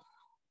energy.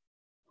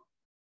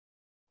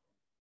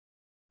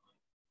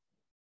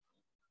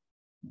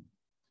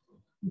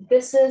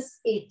 This is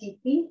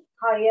ATP,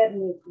 higher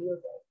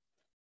nucleotide.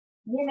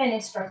 ये मैंने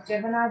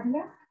structure बना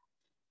दिया।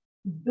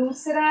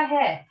 दूसरा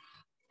है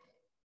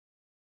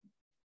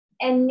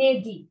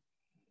NAD,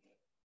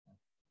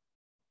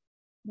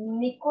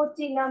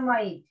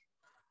 निकोटिनामाइड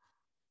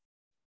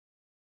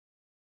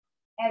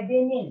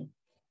एडेनिन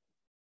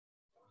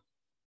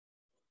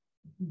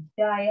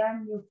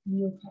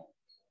डायन्यूक्लियोटाइड।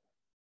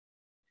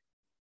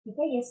 ठीक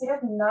है, ये सिर्फ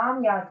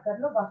नाम याद कर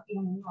लो, बाकी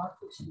हमने और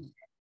कुछ नहीं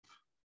कर।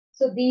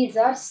 So these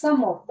are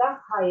some of the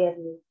higher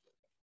nucleotide.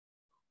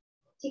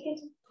 ठीक है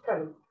जी,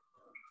 करो।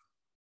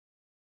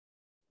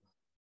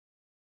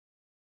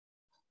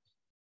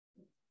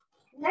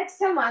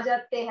 नेक्स्ट हम आ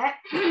जाते हैं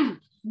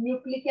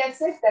nucleic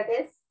acid, that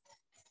is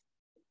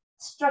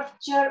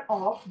structure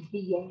of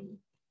DNA.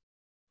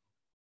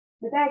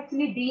 बेटा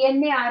एक्चुअली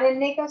डीएनए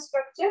आरएनए का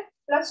स्ट्रक्चर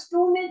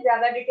 +2 में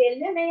ज्यादा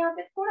डिटेल में, मैं यहाँ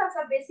पे थोड़ा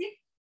सा बेसिक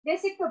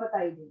बेसिक तो बता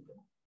ही दूंगी।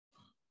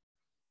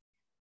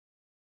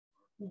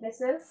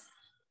 This is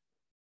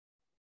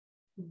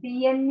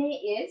DNA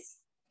is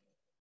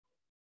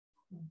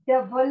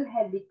double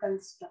helical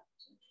structure.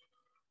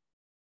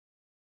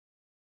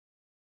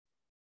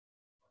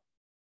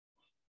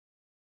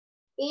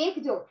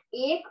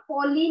 एक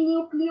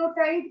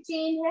पॉलीन्यूक्लियोटाइड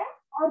चेन है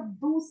और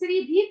दूसरी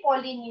भी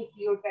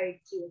पॉलीन्यूक्लियोटाइड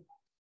चेन है,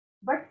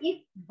 but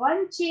if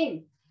one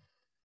chain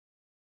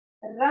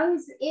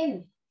runs in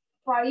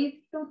 5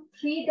 to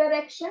 3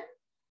 direction,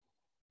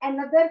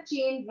 another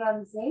chain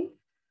runs in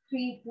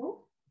 3 to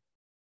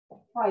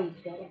 5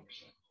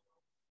 direction,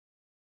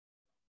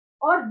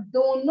 और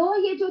दोनों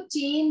ये जो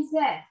चेन्स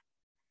है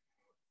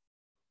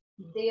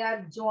they are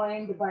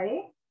joined by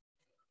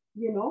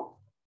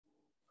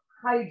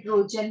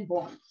hydrogen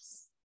bonds.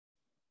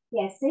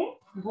 कैसे,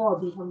 वो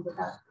अभी हम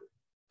बताते हैं।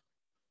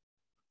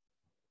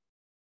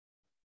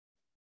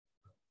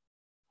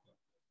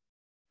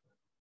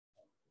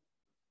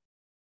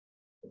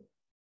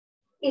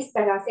 इस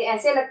तरह से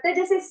ऐसे लगता है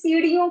जैसे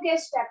सीढ़ियों के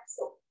स्टेप्स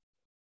हो।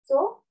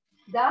 So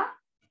the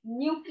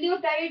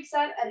nucleotides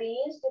are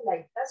arranged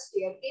like the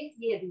staircase.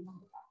 ये अभी हम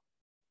बता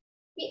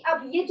कि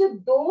अब ये जो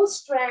दो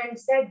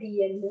स्ट्रैंड्स है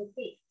डीएनए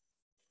के,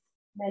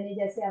 मैंने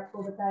जैसे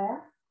आपको बताया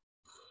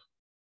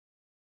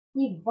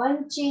कि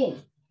वन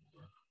चेन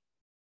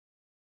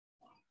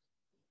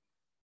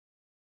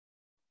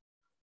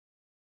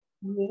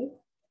ये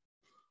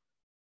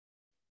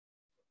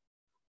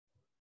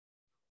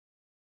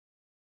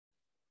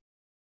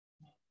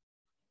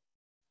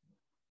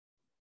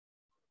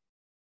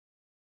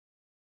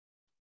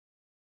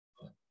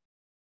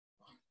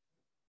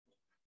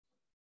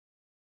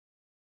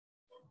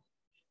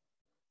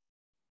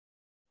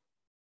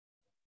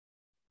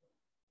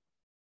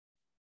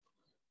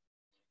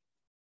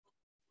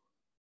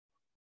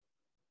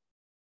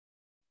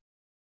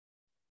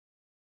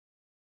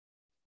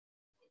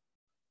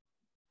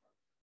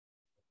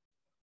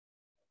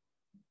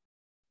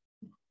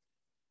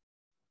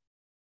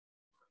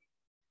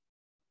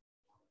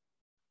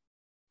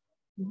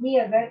ये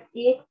अगर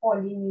एक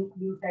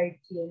पॉलीन्यूक्लियोटाइड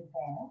चेन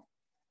है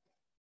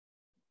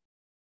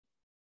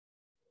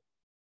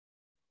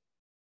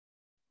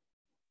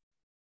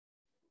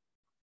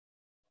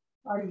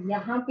और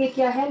यहाँ पे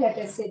क्या है, लेट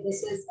अस से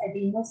this is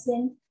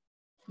adenosine,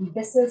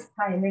 this is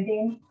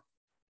थाइमिडिन,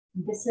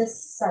 this is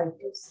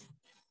cytosine,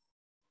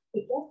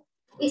 ठीक है।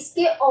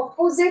 इसके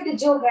ऑपोजिट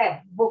जो है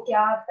वो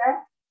क्या आता है,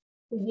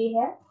 तो ये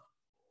है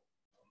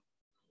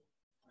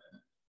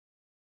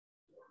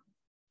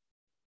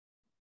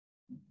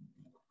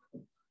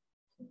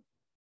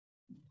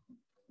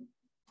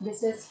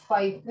this is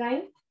 5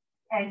 prime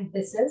and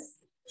this is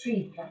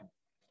 3 prime.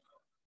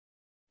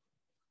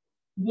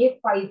 ये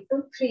 5 to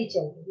 3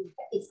 चल रही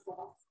है इस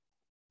तरह।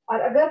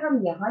 और अगर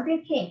हम यहां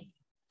देखें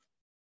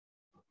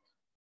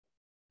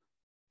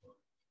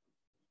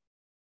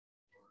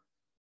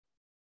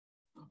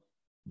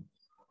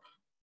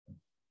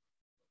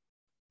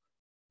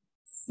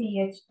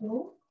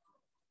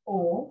CH2O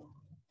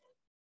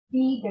P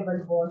double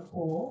bond O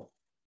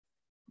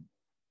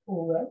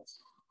OH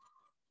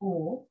O,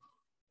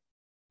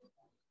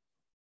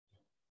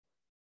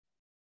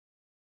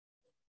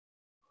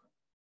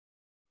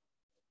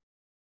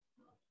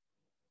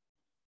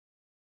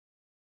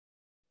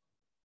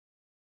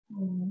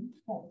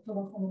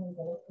 थोड़ा सा मैंने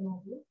गलत बना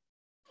दिया।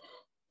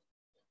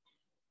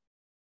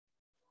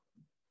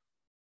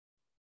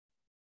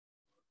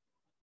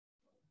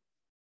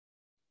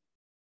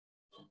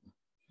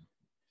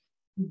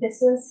 This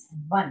is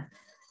 1।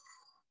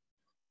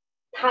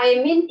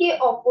 थायमिन के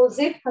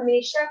ऑपोजिट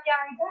हमेशा क्या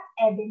आएगा,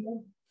 एडेनिन।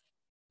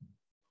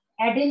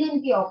 एडेनिन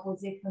के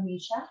ऑपोजिट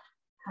हमेशा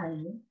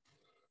थायमिन।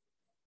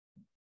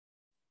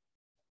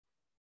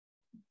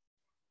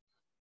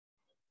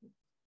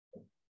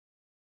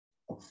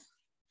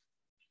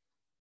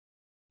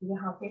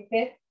 यहाँ पे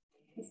फिर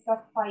इसका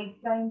 5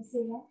 प्राइम से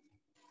है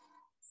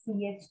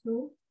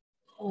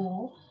CH2O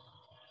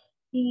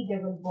P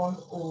double bond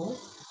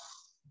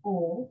O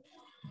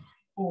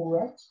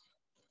OH,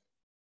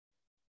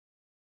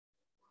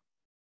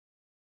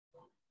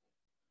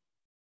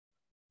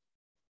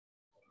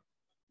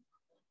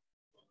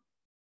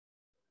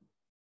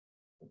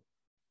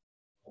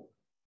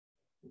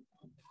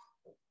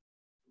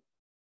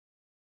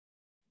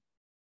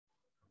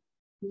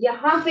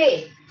 यहाँ पे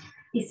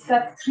इसका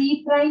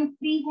 3 प्राइम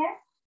फ्री है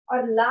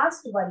और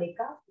लास्ट वाले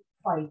का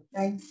 5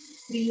 प्राइम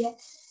फ्री है।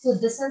 So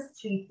this is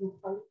 3 to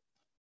 5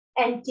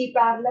 anti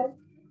parallel.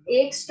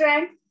 एक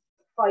स्ट्रैंड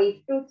 5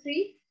 to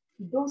 3,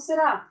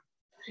 दूसरा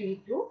 3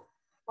 to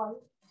 5।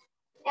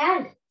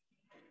 एंड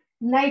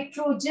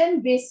नाइट्रोजन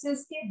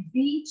बेसिस के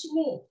बीच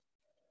में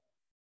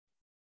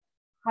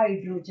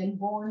हाइड्रोजन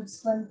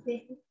बॉन्ड्स बनते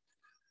हैं।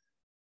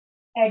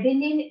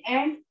 एडेनिन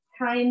एंड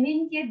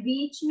थायमिन के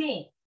बीच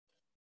में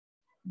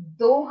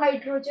 2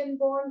 हाइड्रोजन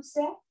बॉन्ड्स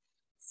है।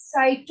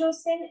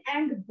 साइटोसिन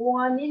एंड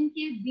गुआनिन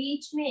के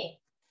बीच में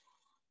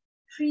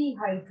 3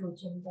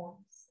 हाइड्रोजन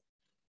बॉन्ड्स।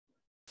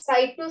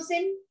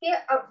 साइटोसिन के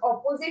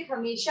ऑपोजिट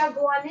हमेशा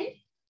गुआनिन,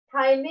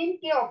 थायमिन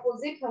के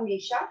ऑपोजिट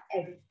हमेशा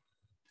adenine,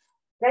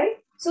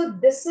 right. So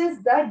this is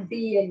the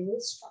DNA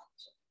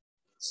structure.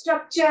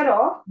 Structure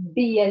of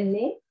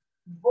DNA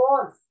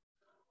was,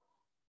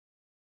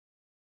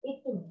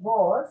 it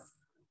was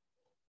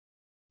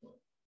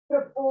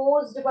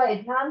proposed by,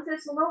 ध्यान से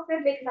सुनो फिर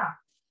लिखना,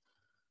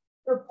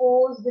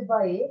 proposed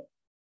by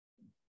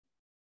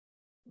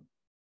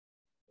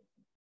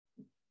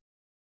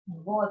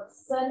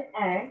Watson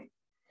and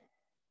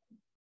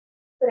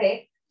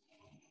Crick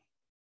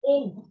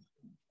in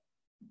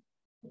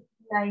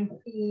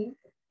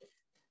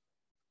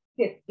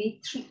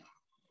 1953.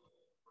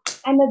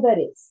 Another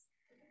is,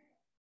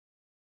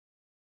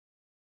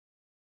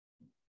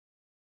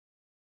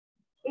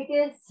 it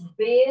is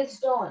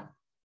based on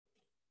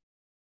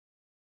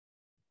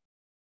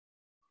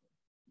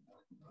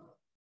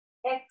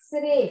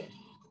X-ray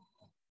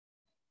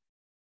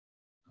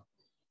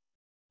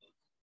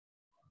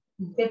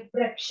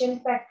diffraction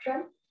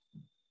pattern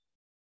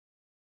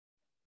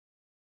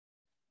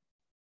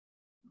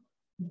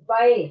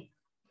by,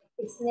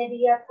 इसने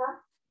दिया था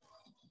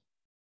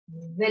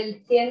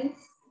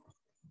Wilkins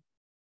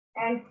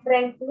and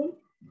Franklin.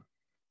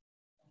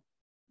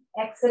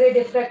 X ray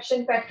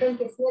diffraction pattern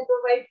किसने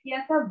provide किया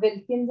था,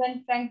 विल्किंस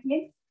एंड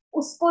फ्रैंकलिन।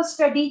 उसको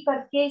स्टडी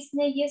करके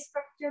इसने ये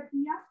स्ट्रक्चर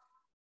दिया।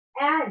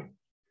 And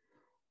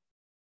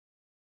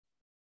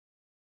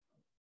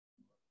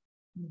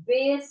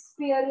base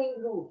pairing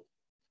rule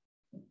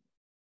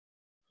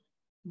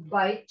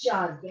by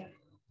Charger.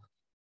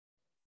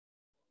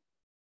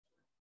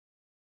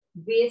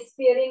 Base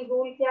pairing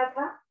rule क्या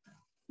था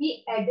कि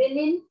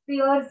adenine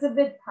pairs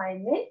with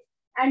thiamine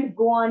and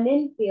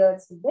guanine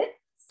pairs with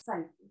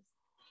cytosine.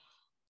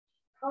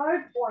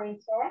 Third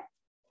point है,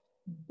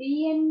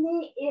 DNA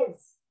is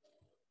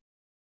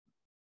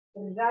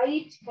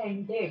right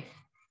handed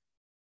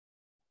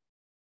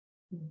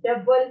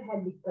double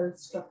helical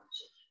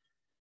structure.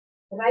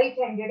 Right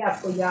handed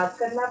आपको याद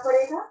करना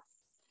पड़ेगा,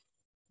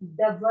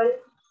 double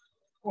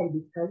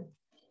helical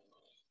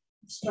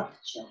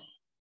structure.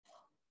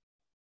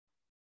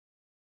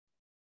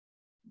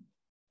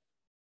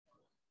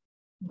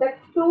 The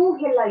two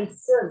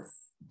helices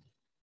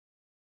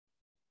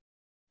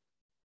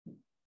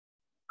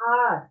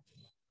are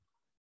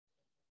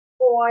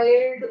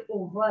coiled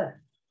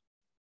over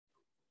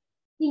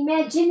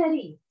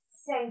imaginary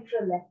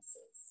central axis.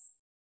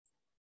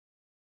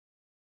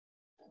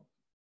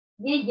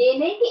 ये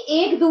नहीं कि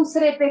एक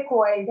दूसरे पे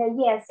coiled है,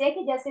 ये ऐसे है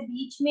कि जैसे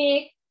बीच में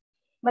एक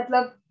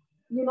मतलब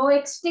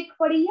एक स्टिक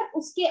पड़ी है,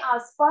 उसके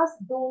आसपास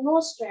दोनों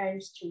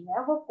स्ट्रैंड्स जो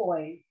है वो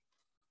coiled.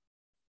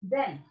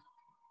 Then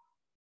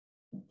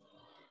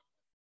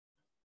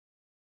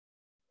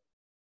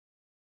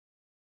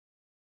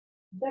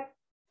the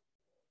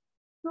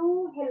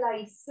two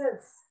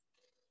helices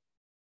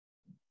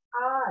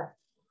are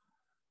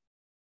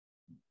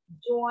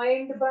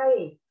joined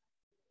by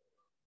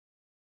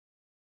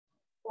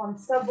कौन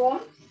सा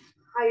बॉन्ड?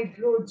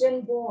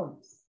 Hydrogen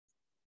bonds.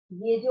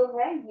 ये जो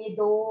है ये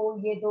दो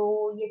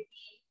ये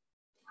तीन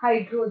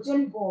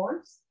hydrogen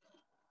bonds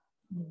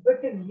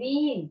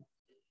between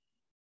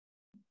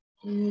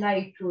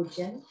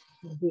nitrogen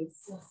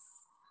bases.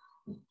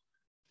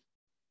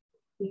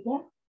 ठीक है,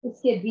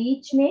 उसके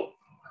बीच में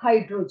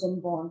हाइड्रोजन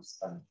बॉन्ड्स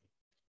बनते.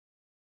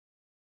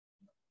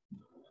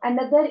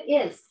 Another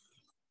is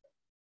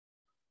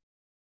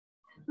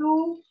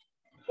two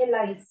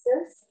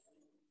helices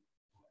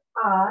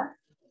are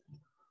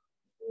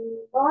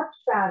not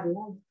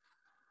parallel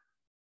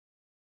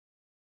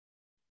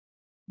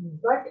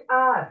but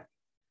are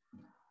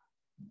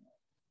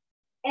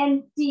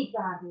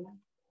anti-parallel.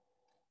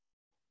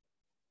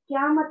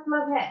 क्या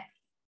मतलब है?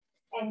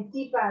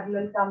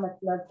 Anti-parallel का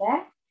मतलब है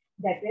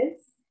that is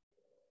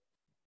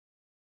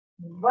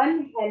one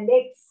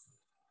helix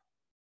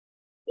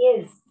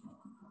is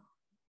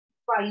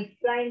 5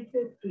 prime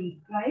to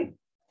 3 prime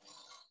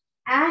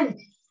and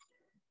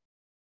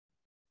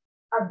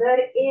other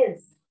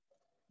is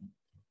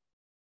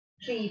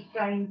 3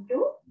 prime to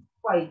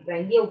 5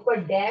 prime. ये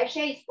ऊपर डैश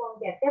है, इसको हम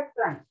कहते हैं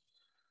प्राइम.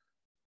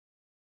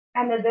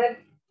 Another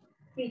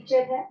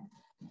feature है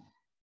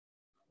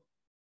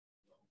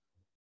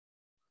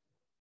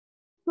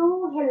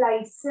two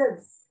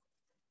helices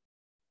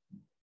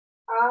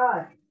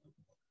are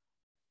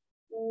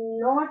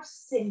not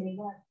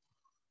similar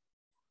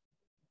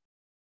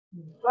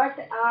but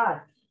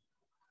are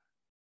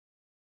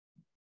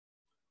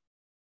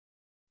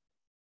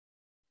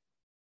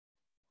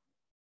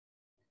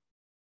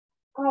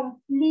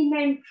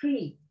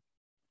complementary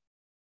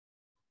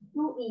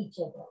to each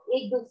other.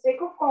 एक दूसरे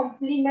को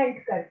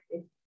complement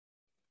करते.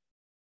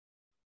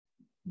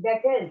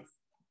 That is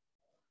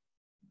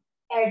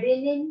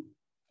adenine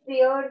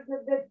pairs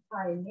with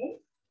thymine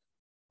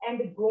and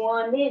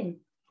guanine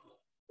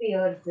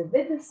pairs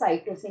with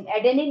cytosine.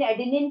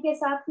 Adenine के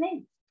साथ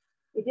नहीं.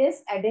 It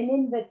is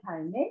adenine with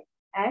thymine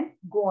and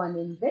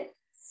guanine with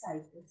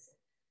cytosine.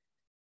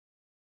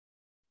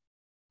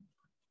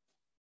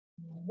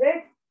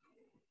 Width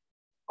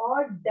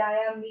or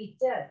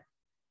diameter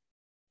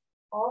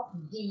of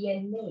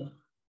DNA,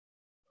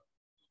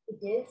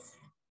 it is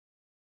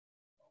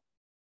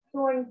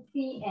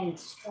 20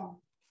 angstrom.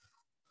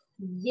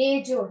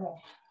 ये जो है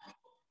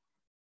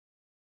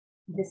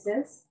this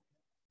is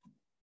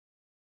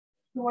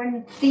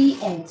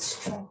 20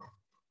 angstrom.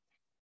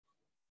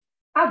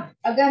 अब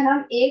अगर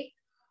हम एक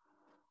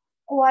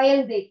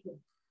कॉइल देखें,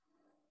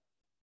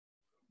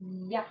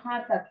 यहां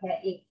तक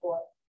है एक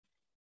कॉइल,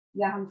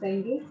 या हम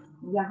कहेंगे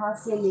यहां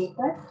से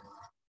लेकर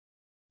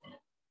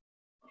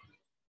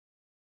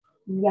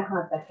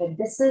यहां तक है.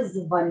 This is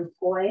one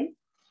coil.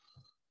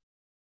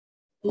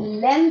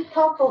 Length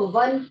of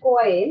one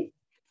coil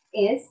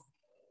is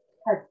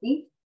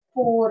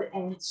 34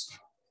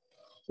 angstrom.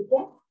 ठीक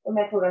है, तो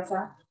मैं थोड़ा सा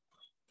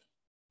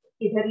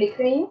इधर लिख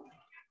रही हूं.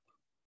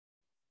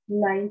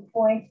 9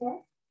 पॉइंट है.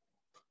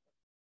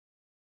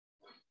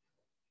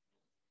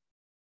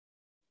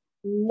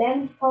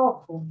 Length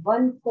of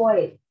one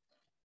coil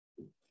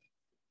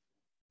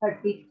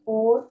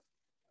 34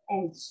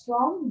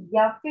 angstrom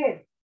या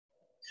फिर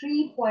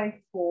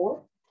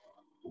 3.4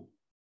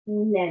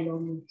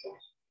 nanometer.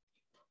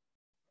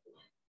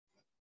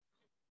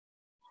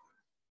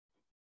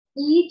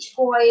 Each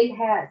coil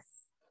has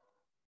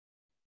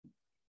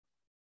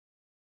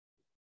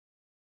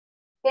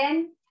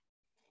 10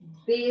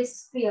 base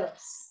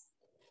pairs.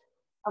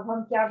 अब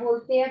हम क्या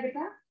बोलते हैं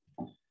बेटा?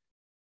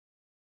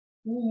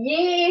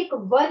 ये एक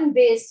वन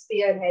बेस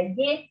पेयर है,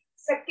 ये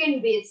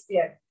सेकेंड बेस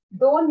पेयर.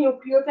 दो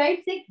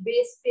न्यूक्लियोटाइड्स एक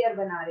बेस पेयर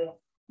बना रहे हैं.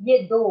 ये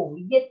दो,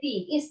 ये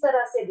तीन, इस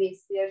तरह से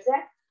बेस पेयर्स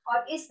है.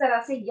 और इस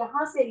तरह से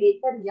यहां से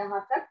लेकर यहां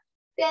तक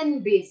 10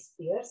 बेस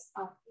पेयर्स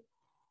आते हैं.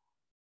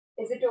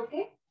 Is it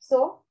okay?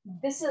 So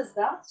this is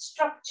the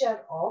structure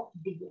of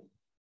DNA.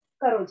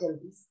 करो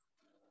जल्दी से.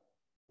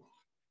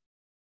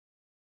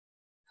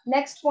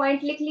 नेक्स्ट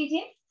पॉइंट लिख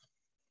लीजिए.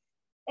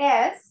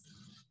 एस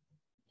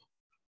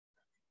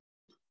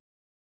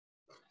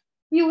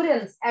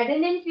प्यूरिन्स,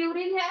 एडेनिन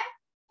प्यूरिन है,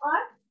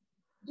 और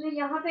जो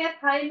यहाँ पे है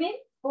थाइमिन,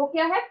 वो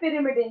क्या है?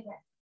 पिरिमिडिन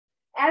है.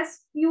 As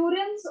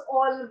purines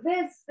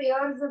always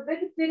pairs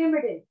with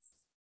pyrimidines.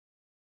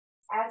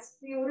 As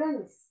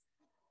purines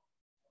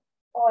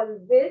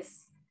always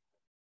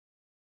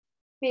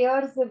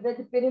pairs with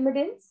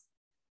pyrimidines.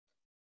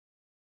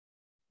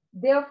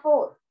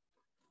 Therefore,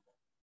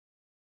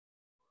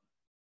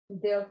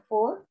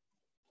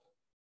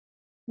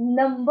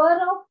 number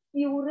of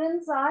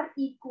purines are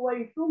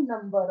equal to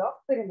number of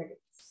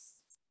pyrimidines.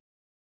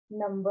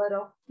 Number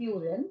of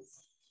purines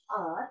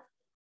are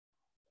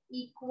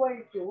equal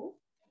to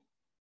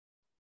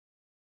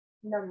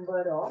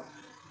number of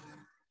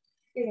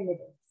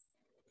pyrimidines.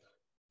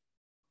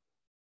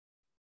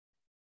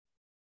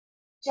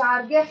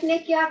 चार्गेफ ने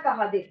क्या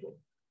कहा देखो,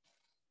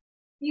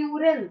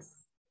 प्यूरेंस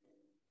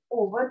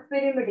over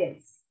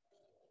pyrimidines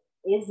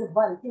is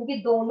 1, क्योंकि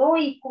दोनों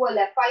equal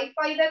है,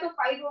 5 है तो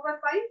 5 over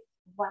 5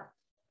 1,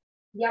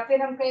 या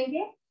फिर हम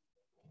कहेंगे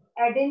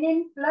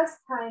adenine plus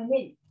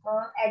thiamine,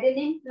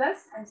 adenine plus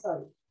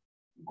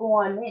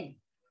guanine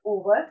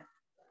over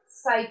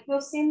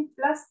cytosine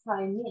plus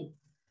thiamine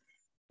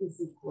is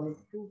equal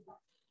to 1,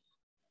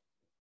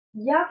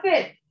 या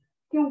फिर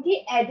क्योंकि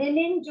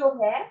एडेनिन जो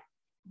है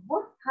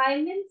वो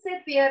थायमिन से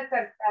पेयर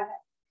करता है,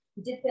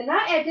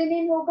 जितना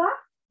एडेनिन होगा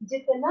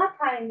जितना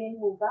थायमिन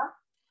होगा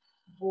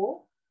वो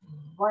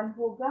 1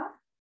 होगा,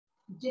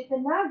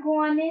 जितना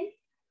गुआनिन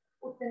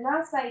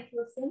उतना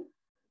cytosine,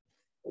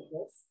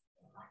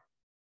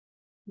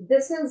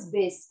 this is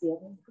base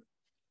pairing.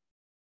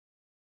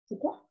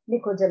 ठीक है,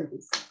 लिखो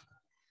जल्दी से।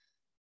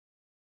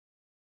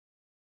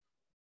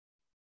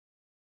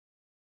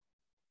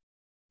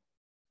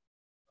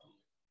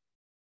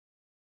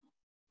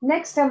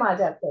 नेक्स्ट हम आ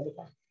जाते हैं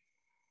बेटा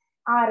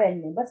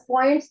आरएनए, बस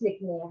पॉइंट्स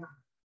लिखने हैं यहाँ।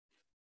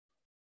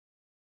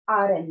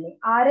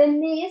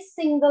 RNA is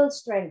single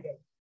stranded,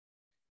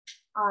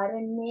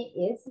 RNA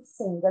is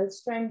single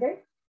stranded.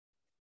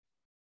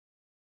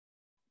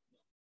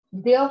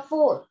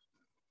 Therefore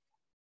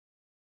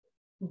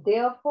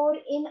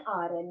in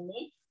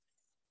RNA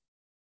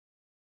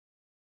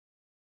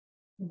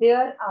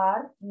there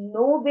are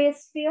no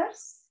base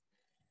pairs.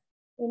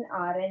 In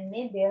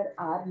RNA there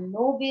are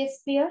no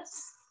base pairs,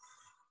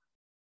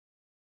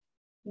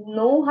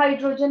 no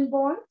hydrogen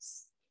bonds,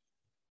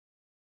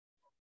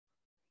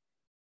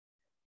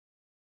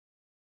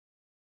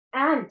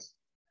 and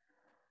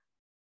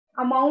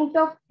amount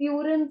of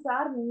purines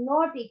are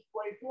not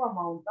equal to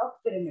amount of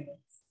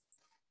pyrimidines.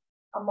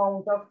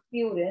 Amount of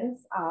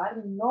purines are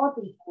not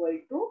equal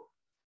to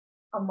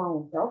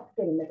amount of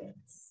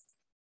pyrimidines.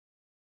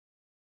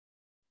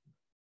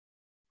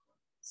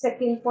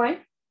 Second point,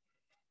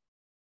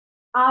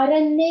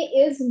 RNA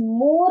is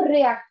more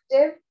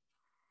reactive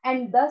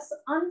and thus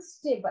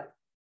unstable.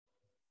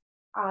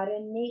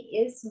 RNA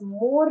is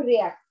more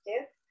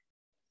reactive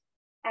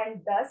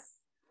and thus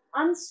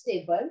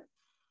unstable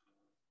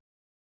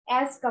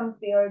as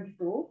compared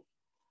to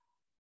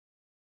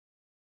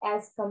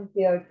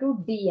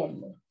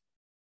DNA.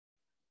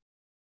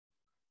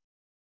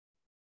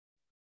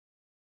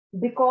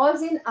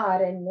 Because in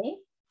RNA,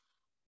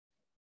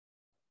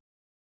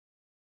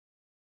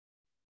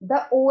 the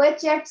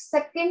OH at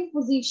second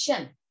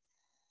position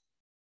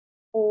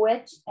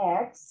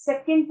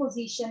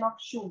of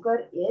sugar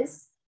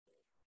is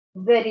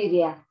very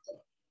reactive.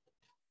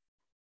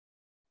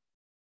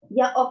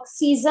 या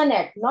oxygen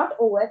eight, not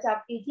OH,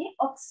 आप कीजिए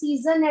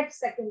oxygen eight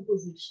second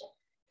position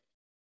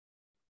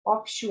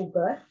of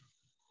sugar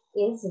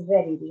is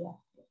very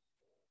reactive.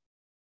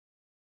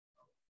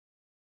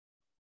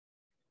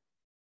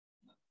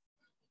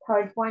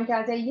 Third point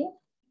आ जाइए,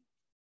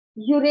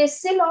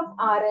 uracil of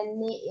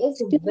RNA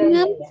is very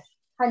reactive.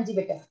 हाँ जी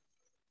बेटा.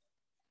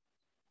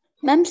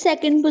 Ma'am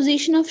second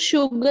position of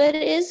sugar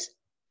is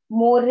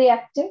more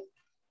reactive.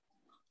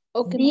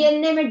 Okay.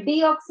 DNA में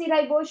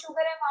deoxyribose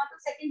sugar है, वहां तो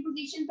second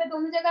position पे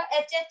दोनों जगह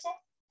HH है,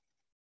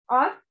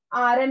 और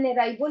आरएनए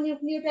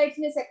राइबोन्यूक्लियोटाइड्स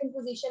में सेकंड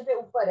पोजीशन पे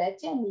ऊपर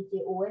H है, नीचे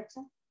OH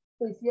है,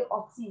 तो इसलिए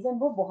ऑक्सीजन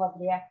वो बहुत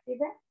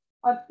रिएक्टिव है.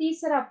 और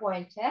तीसरा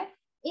पॉइंट है,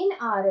 in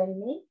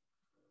RNA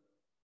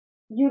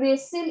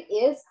uracil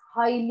is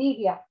highly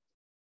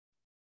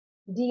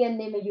reactive.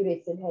 DNA में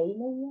यूरेसिल है ही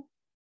नहीं है,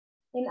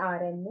 in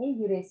RNA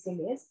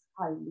uracil is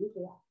highly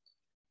reactive.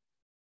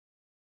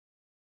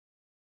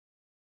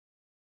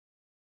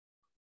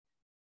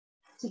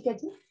 ठीक है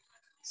जी.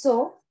 सो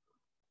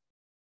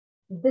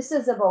दिस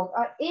इज अबाउट,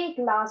 और एक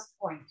last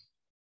point,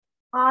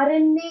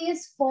 RNA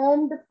is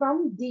formed from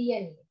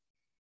DNA.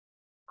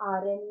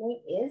 RNA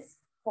is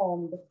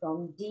formed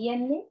from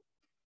DNA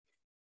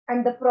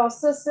and the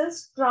process is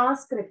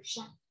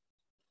transcription.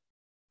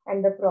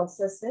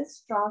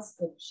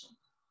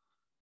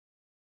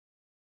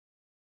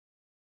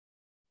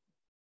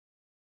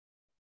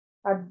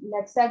 और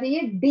next आ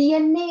जाइए,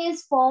 DNA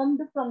is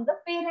formed from the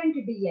parent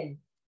DNA.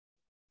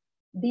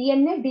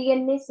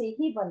 DNA से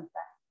ही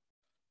बनता है.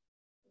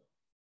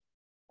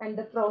 And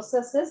the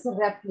process is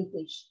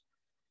replication.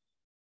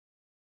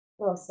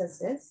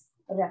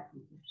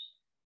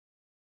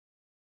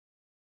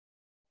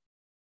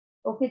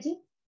 Okay जी.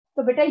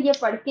 तो बेटा ये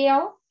पढ़ के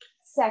आओ,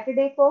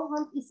 सैटरडे को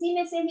हम इसी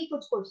में से ही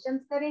कुछ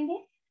क्वेश्चंस करेंगे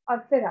और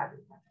फिर आगे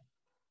बढ़ेंगे.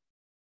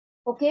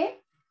 Okay.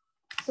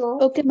 So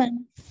okay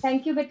ma'am.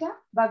 Thank you बेटा.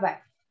 Bye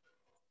bye.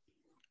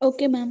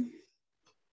 Okay ma'am.